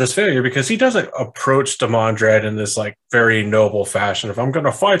this failure because he doesn't approach Damandred in this like very noble fashion of I'm going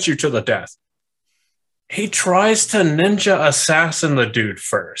to fight you to the death. He tries to ninja assassin the dude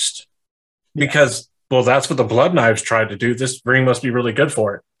first because, well, that's what the Blood Knives tried to do. This ring must be really good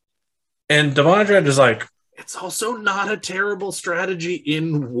for it. And Damandred is like, it's also not a terrible strategy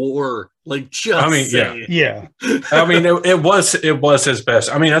in war. Like, just yeah. I mean, it was his best.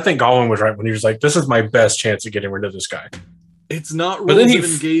 I mean, I think Gawyn was right when he was like, this is my best chance of getting rid of this guy. It's not rules of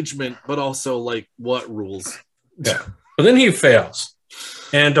engagement, but also like what rules? Yeah. But then he fails.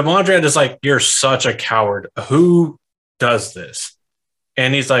 And Damandred is like, you're such a coward. Who does this?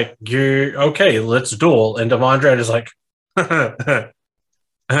 And he's like, you're okay, let's duel. And Damandred is like, I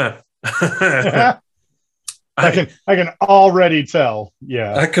can already tell.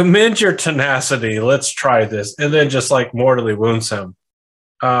 Yeah. I commend your tenacity. Let's try this. And then just like mortally wounds him.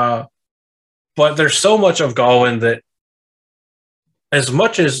 But there's so much of Gawyn that as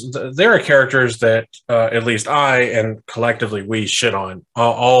much as there are characters that at least I and collectively we shit on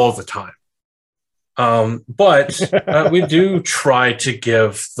all the time. But we do try to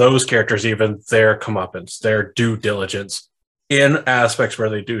give those characters even their comeuppance, their due diligence in aspects where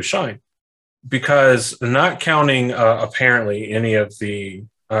they do shine. Because not counting apparently any of the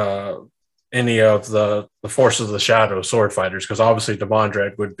any of the Forces of the Shadow sword fighters, because obviously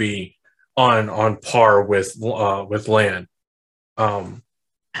Damandred would be on par with Lan.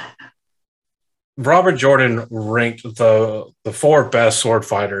 Robert Jordan ranked the 4 best sword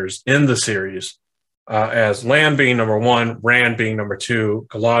fighters in the series as Lan being number 1, Rand being number 2,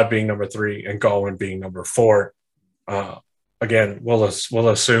 Galad being number 3, and Gawyn being number 4. Again, we'll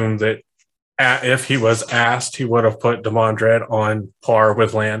assume that if he was asked, he would have put Damandred on par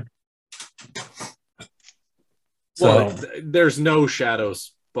with Lan. Well, there's no Shadow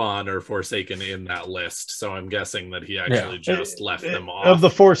Spawn or Forsaken in that list, so I'm guessing that he actually just left them off. Of the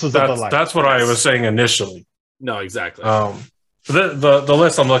Forces of the Light. That's what I was saying initially. No, exactly. The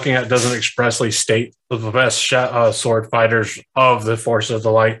list I'm looking at doesn't expressly state the best sword fighters of the Forces of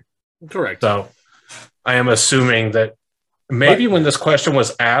the Light. Correct. So I am assuming that maybe when this question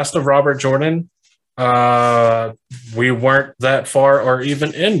was asked of Robert Jordan, we weren't that far or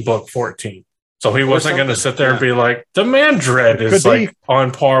even in book 14. So he wasn't going to sit there and be like, Damandred is like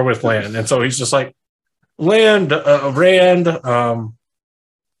on par with Lan. And so he's just like, Rand.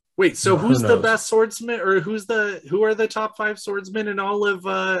 Wait, so who's the best swordsman, or who are the top 5 swordsmen in all of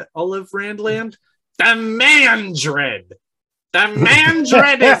Randland? Damandred.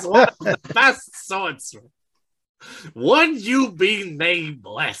 Damandred is one of the best swordsmen. Would you be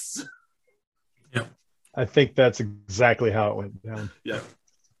nameless? Yep. I think that's exactly how it went down. Yeah.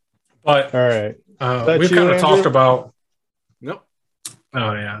 But all right, we've kind of talked about. Nope.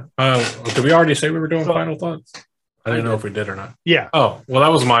 Oh yeah. Did we already say we were doing final thoughts? I didn't know if we did or not. Yeah. Oh well,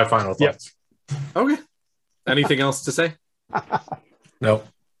 that was my final thoughts. Okay. Anything else to say? Nope.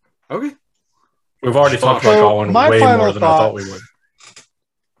 Okay. We've already talked about Gawyn way more than I thought we would.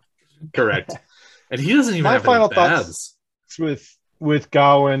 Correct. And he doesn't even my have final any baths. Thoughts with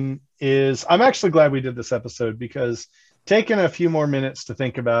Gawyn is I'm actually glad we did this episode, because taking a few more minutes to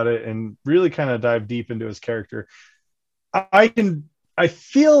think about it and really kind of dive deep into his character, I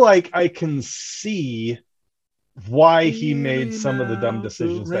feel like I can see why he made some of the dumb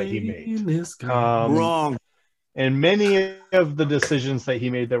decisions that he made. Wrong. And many of the decisions that he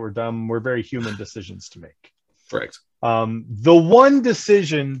made that were dumb were very human decisions to make. Correct. The one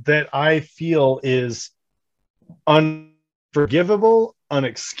decision that I feel is unforgivable,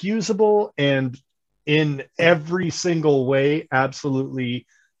 unexcusable, and in every single way absolutely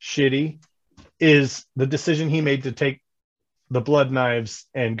shitty is the decision he made to take the blood knives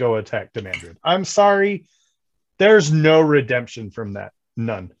and go attack Damandred. I'm sorry, there's no redemption from that.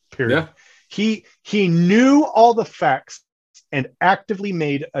 None. Period. Yeah. He knew all the facts and actively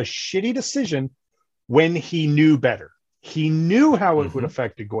made a shitty decision when he knew better. He knew how it would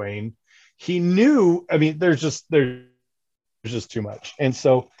affect Gawyn. He knew, I mean, there's just too much. And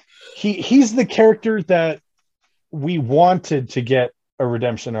so he's the character that we wanted to get a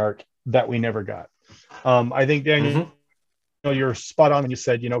redemption arc that we never got. I think, Daniel, you're spot on when you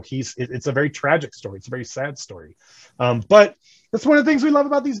said, it's a very tragic story. It's a very sad story. But that's one of the things we love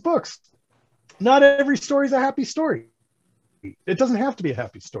about these books. Not every story is a happy story. It doesn't have to be a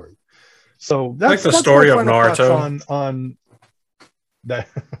happy story. So that's like the story of Naruto. On that.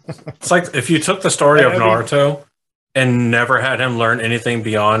 It's like if you took the story of Naruto and never had him learn anything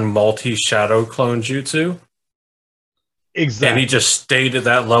beyond multi-shadow clone jutsu. Exactly. And he just stayed at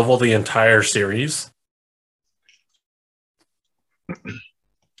that level the entire series.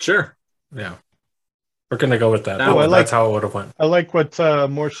 Sure. Yeah. We're going to go with that. That's how it would have went. I like what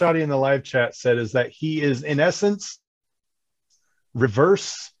Morshadi in the live chat said, is that he is, in essence,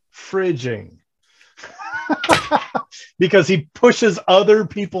 reverse fridging. Because he pushes other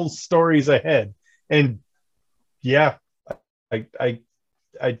people's stories ahead. And yeah, I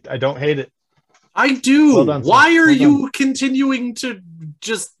don't hate it. I do. Well done, Why are you continuing to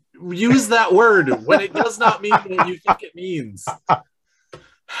just use that word when it does not mean what you think it means?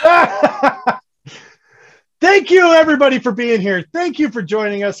 Thank you, everybody, for being here. Thank you for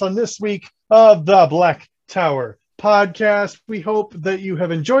joining us on this week of the Black Tower podcast. We hope that you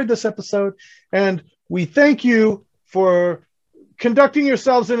have enjoyed this episode, and we thank you for conducting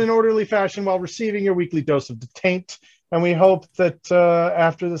yourselves in an orderly fashion while receiving your weekly dose of the taint. And we hope that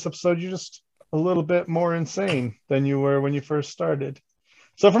after this episode, you're just a little bit more insane than you were when you first started.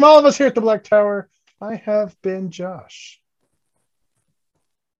 So from all of us here at the Black Tower, I have been Josh.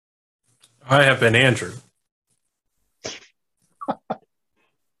 I have been Andrew.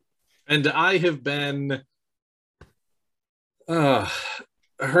 And I have been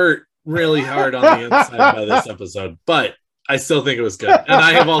hurt really hard on the inside by this episode, but I still think it was good. And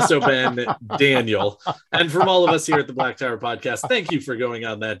I have also been Daniel. And from all of us here at the Black Tower podcast, thank you for going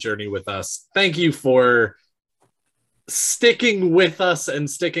on that journey with us. Thank you for sticking with us and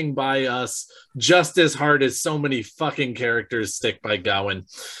sticking by us just as hard as so many fucking characters stick by Gawyn.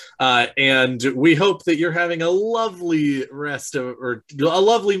 And we hope that you're having a lovely rest of, or a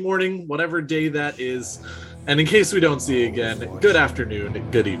lovely morning, whatever day that is. And in case we don't see you again, good afternoon,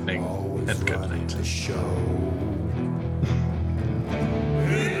 good evening, and good night.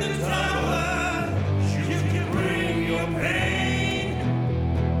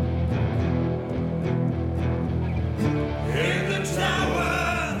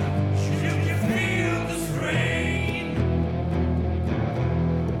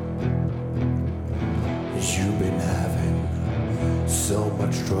 You've been having so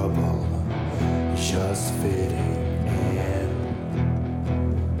much trouble just fitting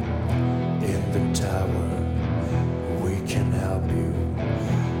in the tower. We can help you.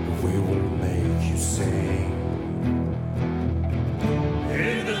 We will make you sing.